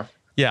don't know.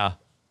 Yeah.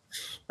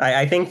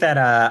 I think that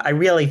I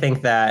really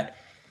think that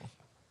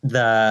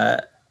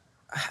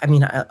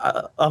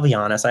I'll be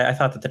honest. I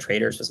thought that the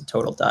Traders was a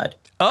total dud.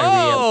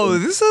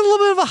 This is a little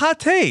bit of a hot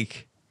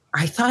take.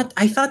 I thought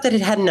that it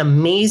had an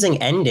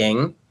amazing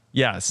ending.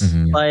 Yes.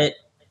 But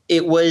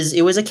it was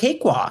a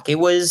cakewalk. It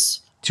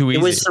was too easy.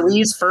 It was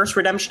Suri's first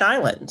Redemption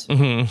Island.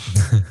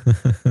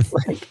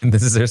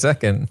 This is her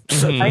second.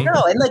 I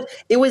know. And like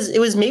it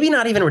was maybe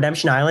not even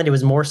Redemption Island. It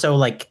was more so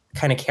like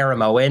kind of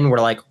Karamoan,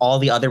 where like all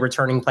the other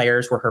returning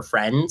players were her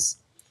friends.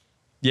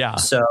 Yeah.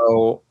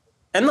 So,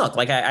 and look,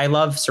 like I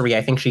love Suri.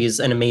 I think she's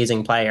an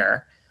amazing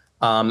player.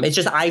 It's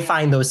just I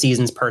find those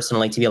seasons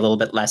personally to be a little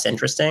bit less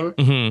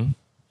interesting.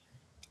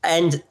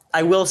 And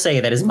I will say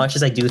that as much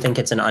as I do think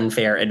it's an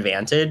unfair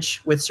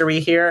advantage with Suri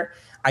here,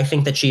 I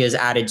think that she has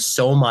added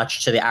so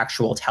much to the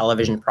actual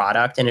television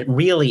product. And it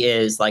really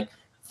is like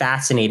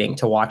fascinating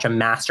to watch a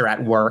master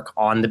at work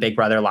on the Big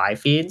Brother live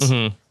feeds.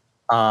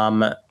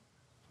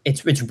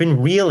 It's been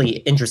really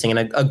interesting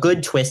and a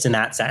good twist in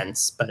that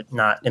sense, but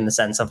not in the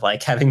sense of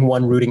like having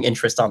one rooting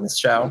interest on this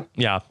show.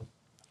 Yeah. All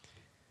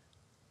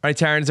right,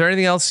 Taryn, is there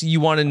anything else you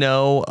want to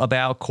know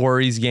about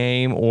Corey's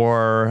game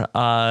or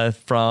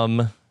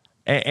from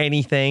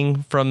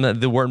anything from the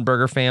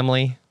Wurtenberger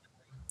family?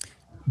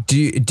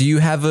 Do you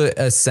have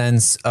a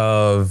sense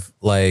of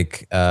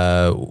like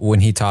when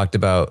he talked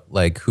about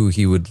like who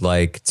he would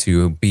like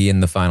to be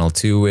in the final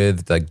 2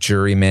 with, like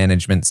jury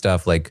management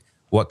stuff, like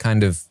what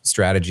kind of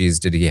strategies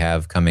did he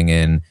have coming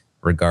in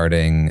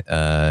regarding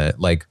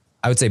like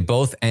I would say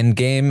both end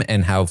game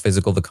and how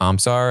physical the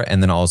comps are,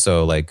 and then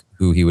also like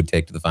who he would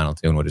take to the final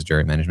 2 and what his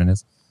jury management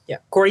is? Yeah,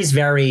 Corey's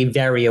very,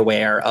 very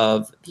aware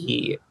of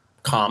the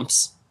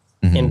comps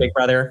in Big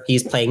Brother.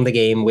 He's playing the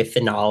game with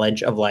the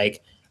knowledge of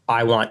like,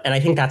 and I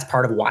think that's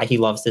part of why he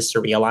loves this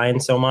Surreal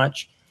Alliance so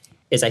much,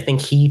 is I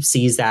think he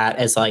sees that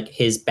as like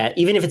his bet,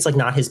 even if it's like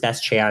not his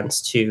best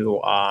chance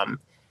to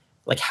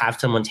like have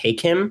someone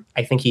take him.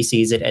 I think he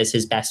sees it as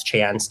his best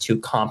chance to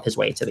comp his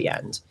way to the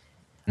end.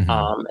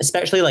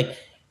 Especially like,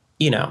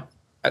 you know,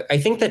 I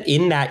think that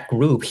in that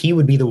group, he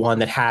would be the one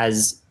that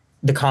has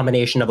the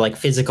combination of like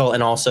physical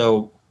and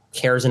also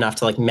cares enough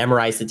to like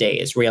memorize the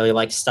days, really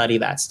like study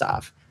that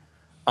stuff.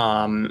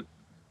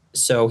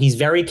 So he's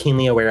very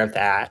keenly aware of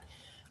that.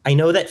 I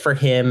know that for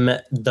him,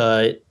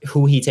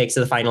 who he takes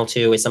to the final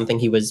 2 is something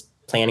he was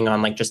planning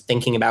on like just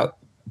thinking about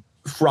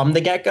from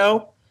the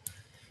get-go,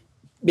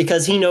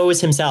 because he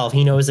knows himself.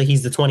 He knows that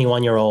he's the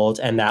 21-year-old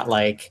and that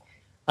like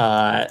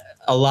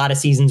a lot of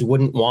seasons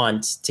wouldn't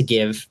want to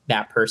give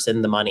that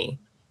person the money,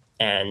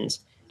 and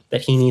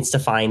that he needs to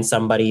find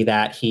somebody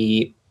that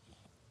he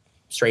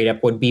straight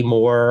up would be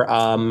more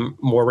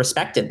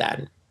respected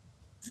than.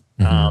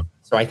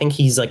 So I think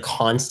he's like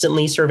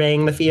constantly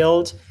surveying the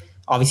field.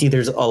 Obviously,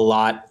 there's a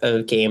lot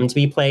of game to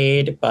be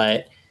played,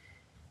 but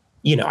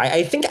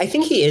I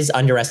think he is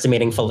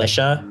underestimating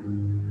Felicia.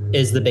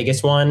 Is the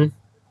biggest one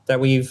that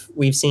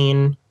we've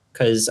seen,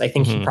 because I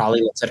think he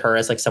probably looks at her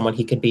as like someone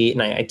he could beat,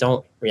 and I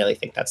don't really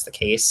think that's the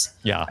case.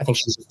 Yeah, I think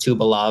she's too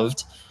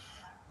beloved.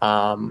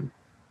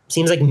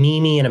 Seems like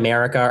Mimi and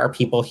America are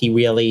people he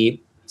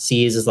really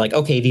sees as like,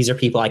 okay, these are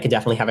people I could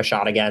definitely have a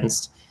shot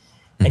against.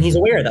 And he's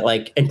aware that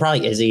like, and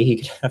probably Izzy, he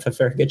could have a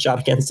very good shot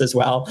against as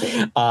well.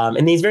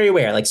 And he's very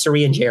aware like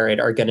Suri and Jared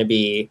are going to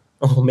be,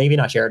 maybe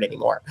not Jared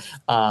anymore.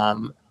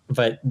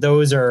 But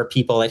those are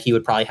people that he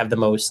would probably have the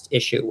most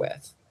issue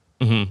with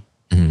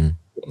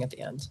at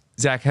the end.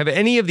 Zach, have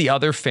any of the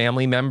other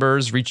family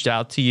members reached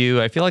out to you?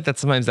 I feel like that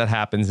sometimes that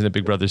happens in a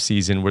Big Brother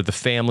season where the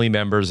family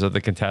members of the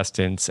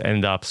contestants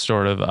end up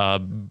sort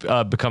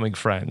of becoming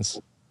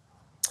friends.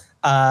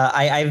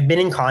 I've been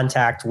in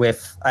contact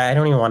with, I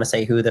don't even want to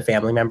say who the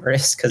family member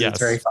is because it's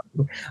very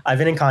funny. I've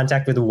been in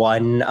contact with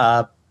one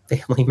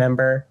family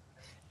member,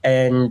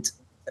 and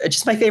it's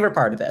just my favorite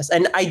part of this.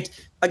 And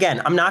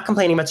I'm not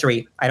complaining about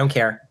Suri. I don't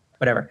care,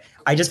 whatever.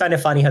 I just find it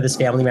funny how this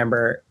family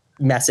member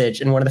message,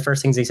 and one of the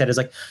first things he said is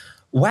like,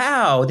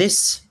 wow,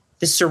 this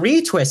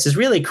Suri twist is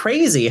really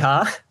crazy,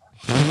 huh?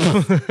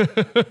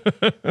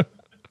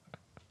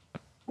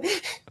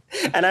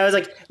 And I was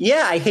like,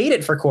 yeah, I hate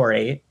it for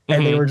Corey.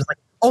 And they were just like,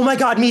 oh my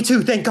God, me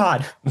too. Thank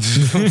God.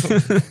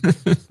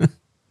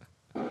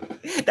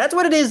 That's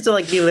what it is to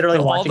like be literally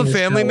watching. All the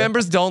family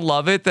members don't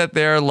love it that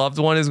their loved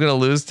one is going to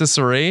lose to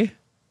Suri.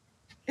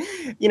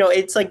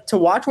 It's like to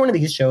watch one of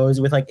these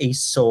shows with like a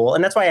soul.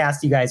 And that's why I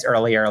asked you guys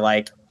earlier,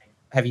 like,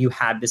 have you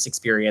had this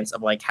experience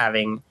of like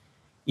having,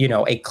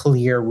 a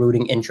clear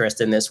rooting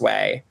interest in this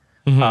way?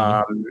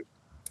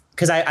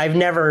 Because I've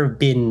never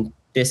been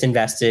this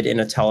invested in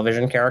a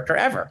television character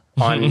ever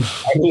on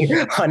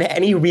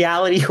any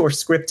reality or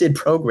scripted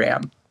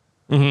program.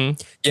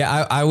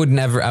 Yeah, I would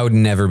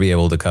never be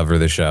able to cover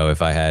the show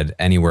if I had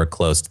anywhere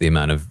close to the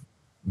amount of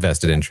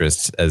vested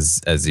interest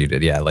as you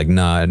did. Yeah, like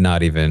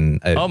not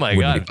even. Oh my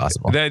God, be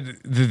possible.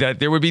 That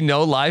there would be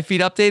no live feed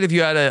update if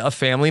you had a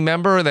family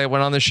member that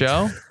went on the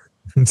show.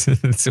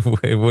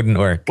 It wouldn't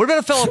work. What about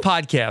a fellow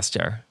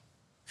podcaster?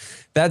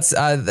 That's,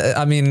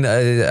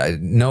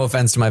 no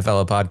offense to my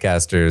fellow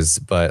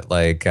podcasters, but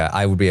like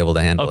I would be able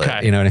to handle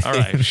it. You know what I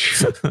mean?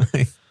 All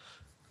right.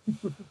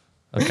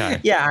 Okay.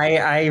 Yeah,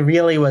 I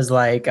really was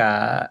like,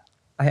 I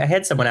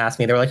had someone ask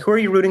me, they were like, who are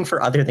you rooting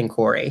for other than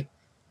Corey?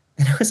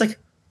 And I was like,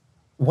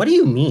 what do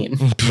you mean?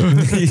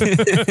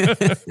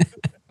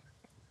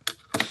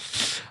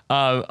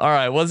 All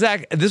right. Well,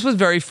 Zach, this was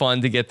very fun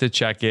to get to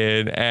check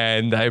in,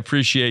 and I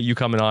appreciate you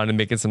coming on and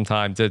making some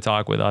time to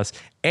talk with us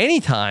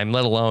anytime,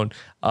 let alone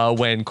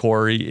when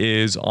Corey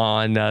is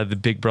on the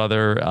Big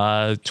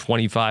Brother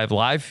 25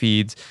 live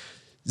feeds.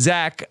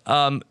 Zach,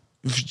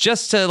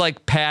 just to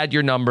like pad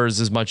your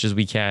numbers as much as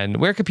we can,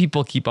 where can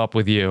people keep up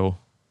with you?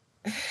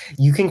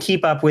 You can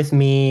keep up with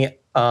me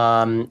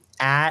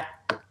at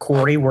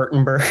Corey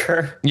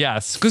Wurtenberger.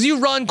 Yes, because you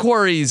run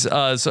Corey's.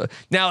 So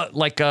now,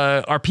 like,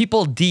 are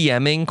people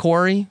DMing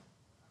Corey?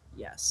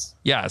 Yes.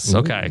 Yes.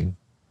 Okay.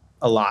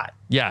 A lot.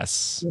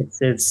 Yes.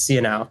 It's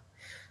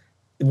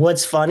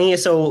what's funny.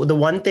 So the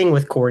one thing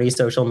with Corey's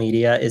social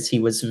media is he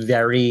was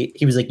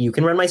like, you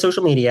can run my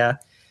social media.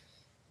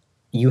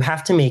 You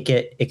have to make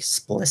it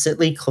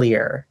explicitly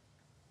clear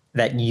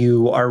that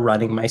you are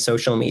running my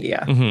social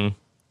media.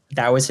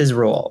 That was his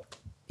rule.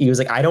 He was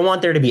like, I don't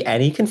want there to be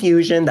any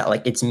confusion that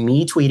like it's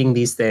me tweeting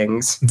these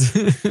things.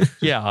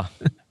 Yeah.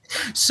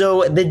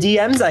 So the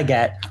DMs I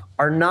get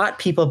are not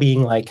people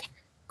being like,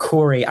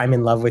 Corey, I'm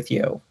in love with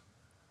you.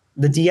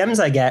 The DMs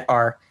I get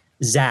are,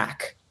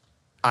 Zach,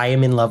 I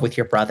am in love with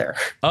your brother.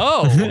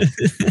 Oh.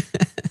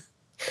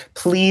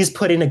 Please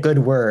put in a good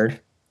word.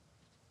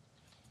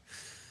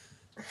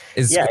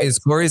 Is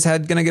Corey's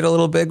head going to get a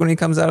little big when he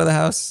comes out of the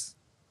house?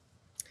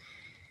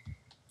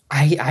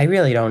 I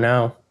really don't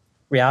know.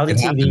 Reality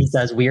TV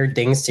does weird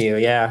things to you.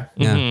 Yeah.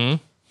 I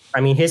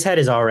mean, his head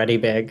is already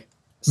big.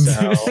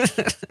 So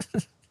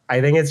I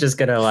think it's just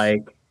going to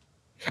like,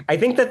 I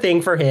think the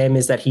thing for him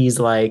is that he's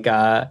like,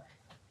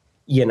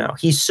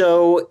 he's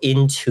so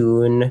in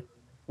tune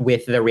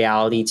with the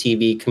reality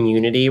TV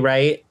community,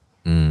 right?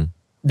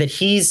 That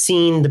he's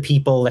seen the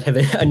people that have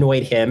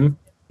annoyed him.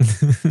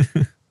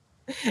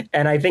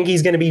 And I think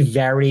he's going to be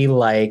very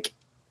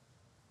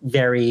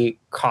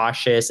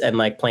cautious and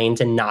like playing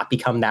to not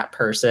become that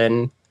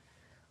person.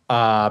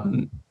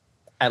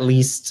 At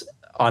least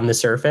on the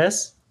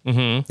surface.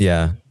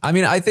 Yeah. I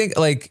mean, I think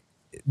like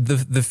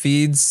the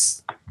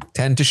feeds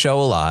tend to show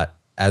a lot,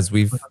 as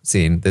we've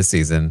seen this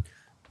season.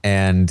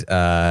 And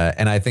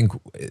I think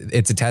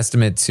it's a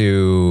testament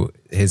to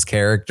his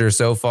character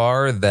so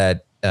far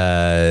that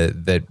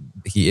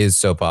he is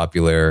so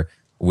popular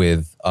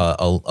with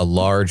a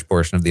large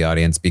portion of the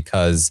audience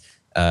because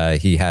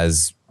he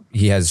has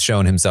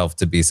shown himself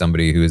to be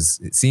somebody who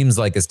seems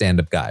like a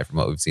stand-up guy from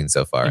what we've seen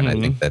so far, and I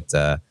think that's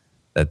a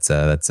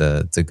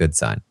good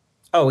sign.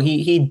 Oh,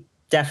 he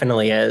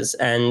definitely is,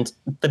 and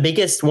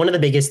one of the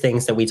biggest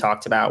things that we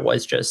talked about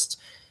was just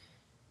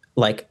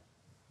like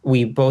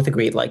we both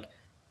agreed, like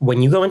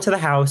when you go into the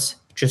house,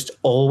 just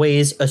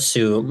always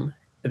assume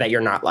that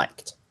you're not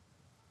liked.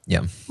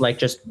 Yeah. Like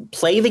just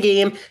play the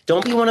game.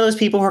 Don't be one of those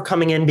people who are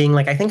coming in being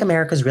like, I think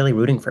America's really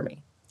rooting for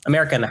me.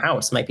 America in the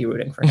house might be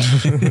rooting for me.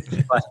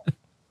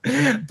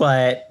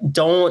 but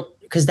don't,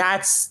 because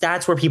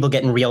that's where people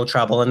get in real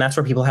trouble. And that's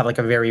where people have like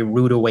a very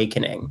rude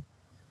awakening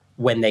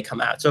when they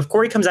come out. So if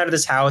Corey comes out of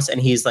this house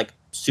and he's like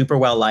super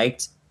well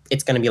liked,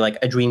 it's going to be like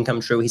a dream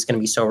come true. He's going to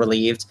be so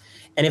relieved.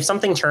 And if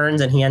something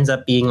turns and he ends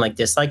up being like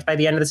disliked by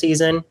the end of the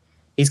season,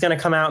 he's going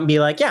to come out and be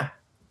like, yeah,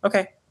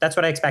 okay, that's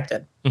what I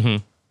expected.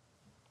 Mm-hmm.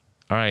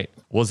 All right.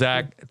 Well,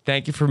 Zach,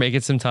 thank you for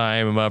making some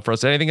time for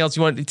us. Anything else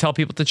you want to tell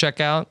people to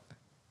check out?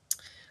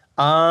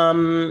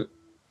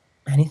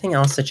 Anything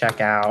else to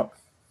check out?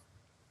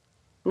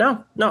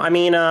 No. I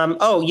mean,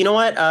 oh, you know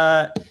what?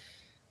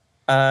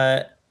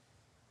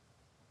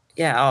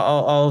 Yeah,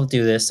 I'll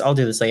do this. I'll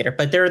do this later.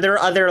 But there are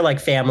other like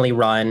family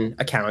run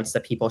accounts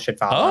that people should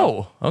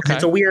follow. Oh, okay.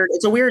 It's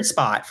a weird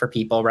spot for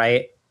people,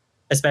 right?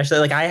 Especially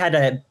like I had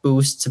to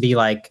boost to be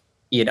like,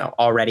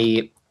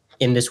 already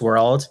in this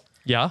world.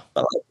 Yeah.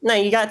 But like, no,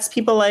 you got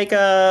people like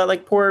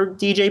poor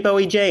DJ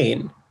Bowie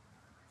Jane,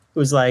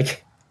 who's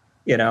like,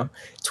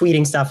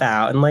 tweeting stuff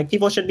out, and like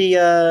people should be,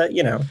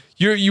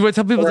 You would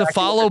tell people to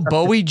follow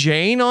Bowie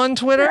Jane on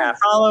Twitter? Yeah,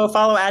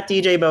 follow at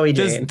DJ Bowie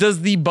Jane.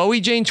 Does the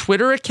Bowie Jane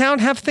Twitter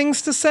account have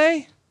things to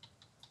say?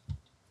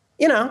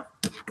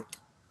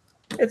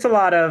 It's a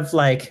lot of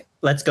like,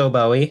 let's go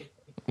Bowie.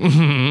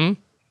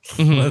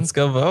 Mm-hmm. Let's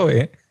go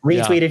Bowie.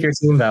 Retweet if you're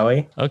Team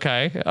Bowie.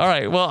 Okay. All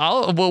right.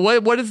 Well,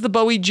 what is the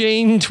Bowie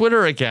Jane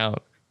Twitter account?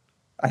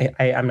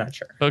 I'm not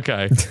sure.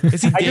 Okay.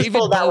 Is he David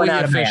Bowie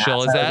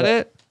official? Is that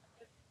it?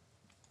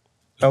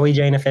 Bowie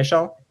Jane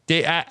official?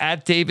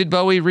 At David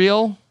Bowie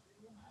real?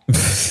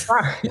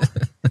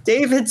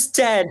 David's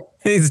dead.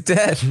 He's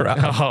dead, Rob.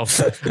 Oh.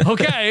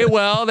 Okay.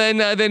 Well, then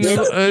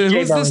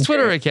who's this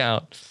Twitter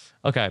account?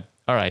 Okay.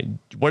 All right.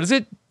 What is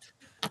it?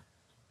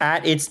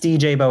 At It's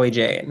DJ Bowie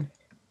Jane.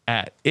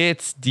 At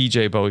It's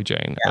DJ Bowie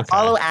Jane. Yeah, okay.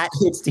 Follow at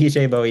It's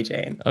DJ Bowie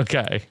Jane.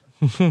 Okay.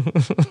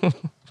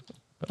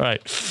 All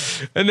right.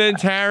 And then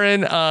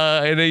Taryn,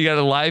 I know you got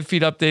a live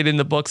feed update in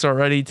the books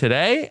already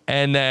today.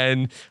 And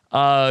then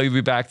you'll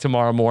be back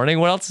tomorrow morning.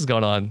 What else is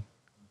going on?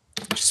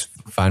 Just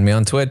find me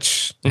on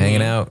Twitch,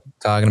 hanging out,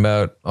 talking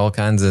about all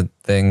kinds of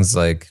things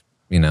like,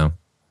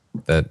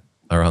 that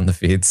are on the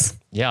feeds.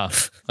 Yeah.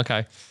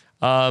 Okay.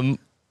 All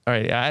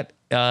right. At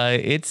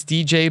It's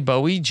DJ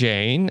Bowie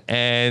Jane.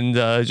 And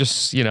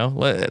just,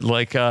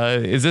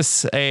 is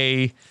this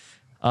a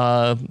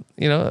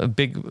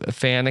big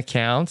fan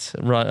account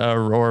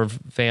or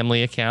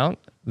family account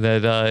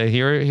that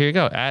here you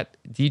go at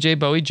DJ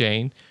Bowie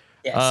Jane.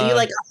 Yeah, see,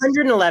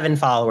 111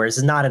 followers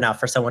is not enough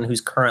for someone who's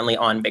currently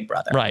on Big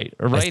Brother. Right.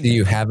 I see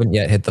you haven't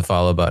yet hit the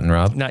follow button,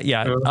 Rob. Not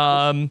yet.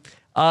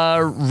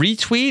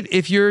 Retweet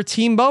if you're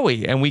Team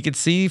Bowie, and we could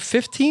see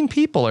 15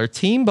 people are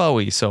Team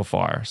Bowie so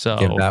far. So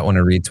give that one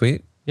a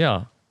retweet.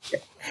 Yeah.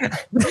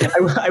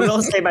 I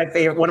will say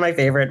one of my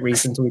favorite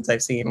recent tweets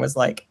I've seen was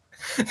like.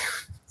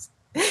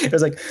 It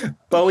was like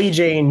Bowie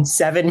Jane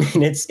 7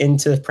 minutes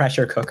into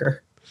pressure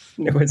cooker.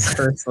 It was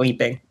her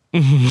sleeping.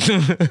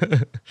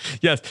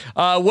 Yes.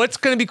 What's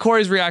going to be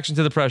Corey's reaction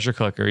to the pressure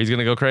cooker? He's going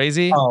to go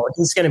crazy? Oh,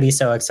 he's going to be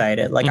so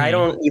excited. Like, I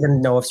don't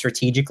even know if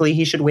strategically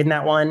he should win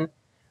that one.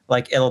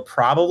 Like, it'll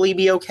probably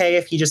be okay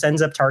if he just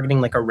ends up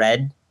targeting like a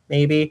red,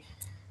 maybe.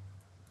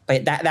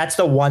 But that's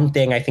the one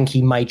thing I think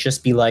he might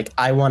just be like,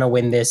 I want to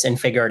win this and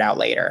figure it out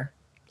later.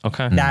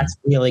 Okay. That's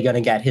really going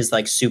to get his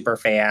like super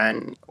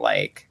fan,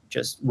 like,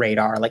 just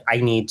radar. Like I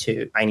need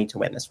to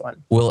win this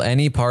one. Will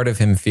any part of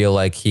him feel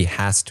like he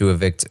has to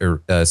evict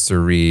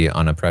Suri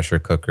on a pressure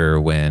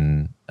cooker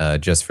when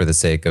just for the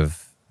sake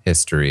of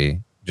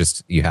history,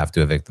 just you have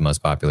to evict the most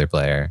popular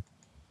player?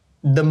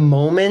 The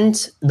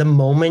moment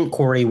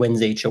Corey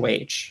wins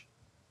HOH,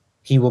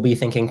 he will be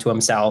thinking to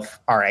himself,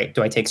 all right,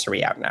 do I take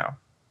Suri out now?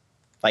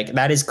 Like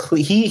that is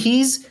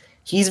he's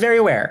very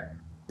aware.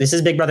 This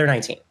is Big Brother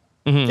 19.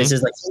 Mm-hmm. This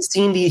is like he's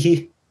seen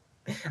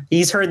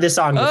he's heard this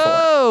song before.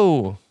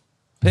 Oh,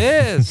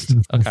 pissed.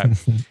 Okay.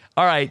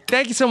 All right.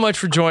 Thank you so much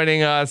for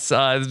joining us. It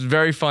was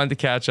very fun to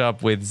catch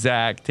up with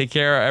Zach. Take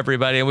care,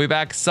 everybody. And we'll be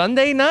back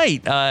Sunday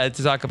night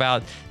to talk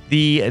about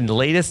the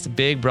latest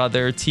Big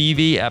Brother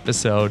TV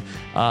episode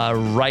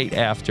right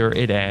after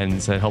it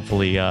ends. And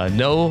hopefully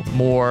no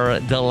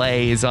more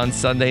delays on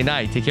Sunday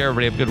night. Take care,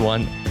 everybody. Have a good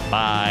one.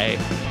 Bye.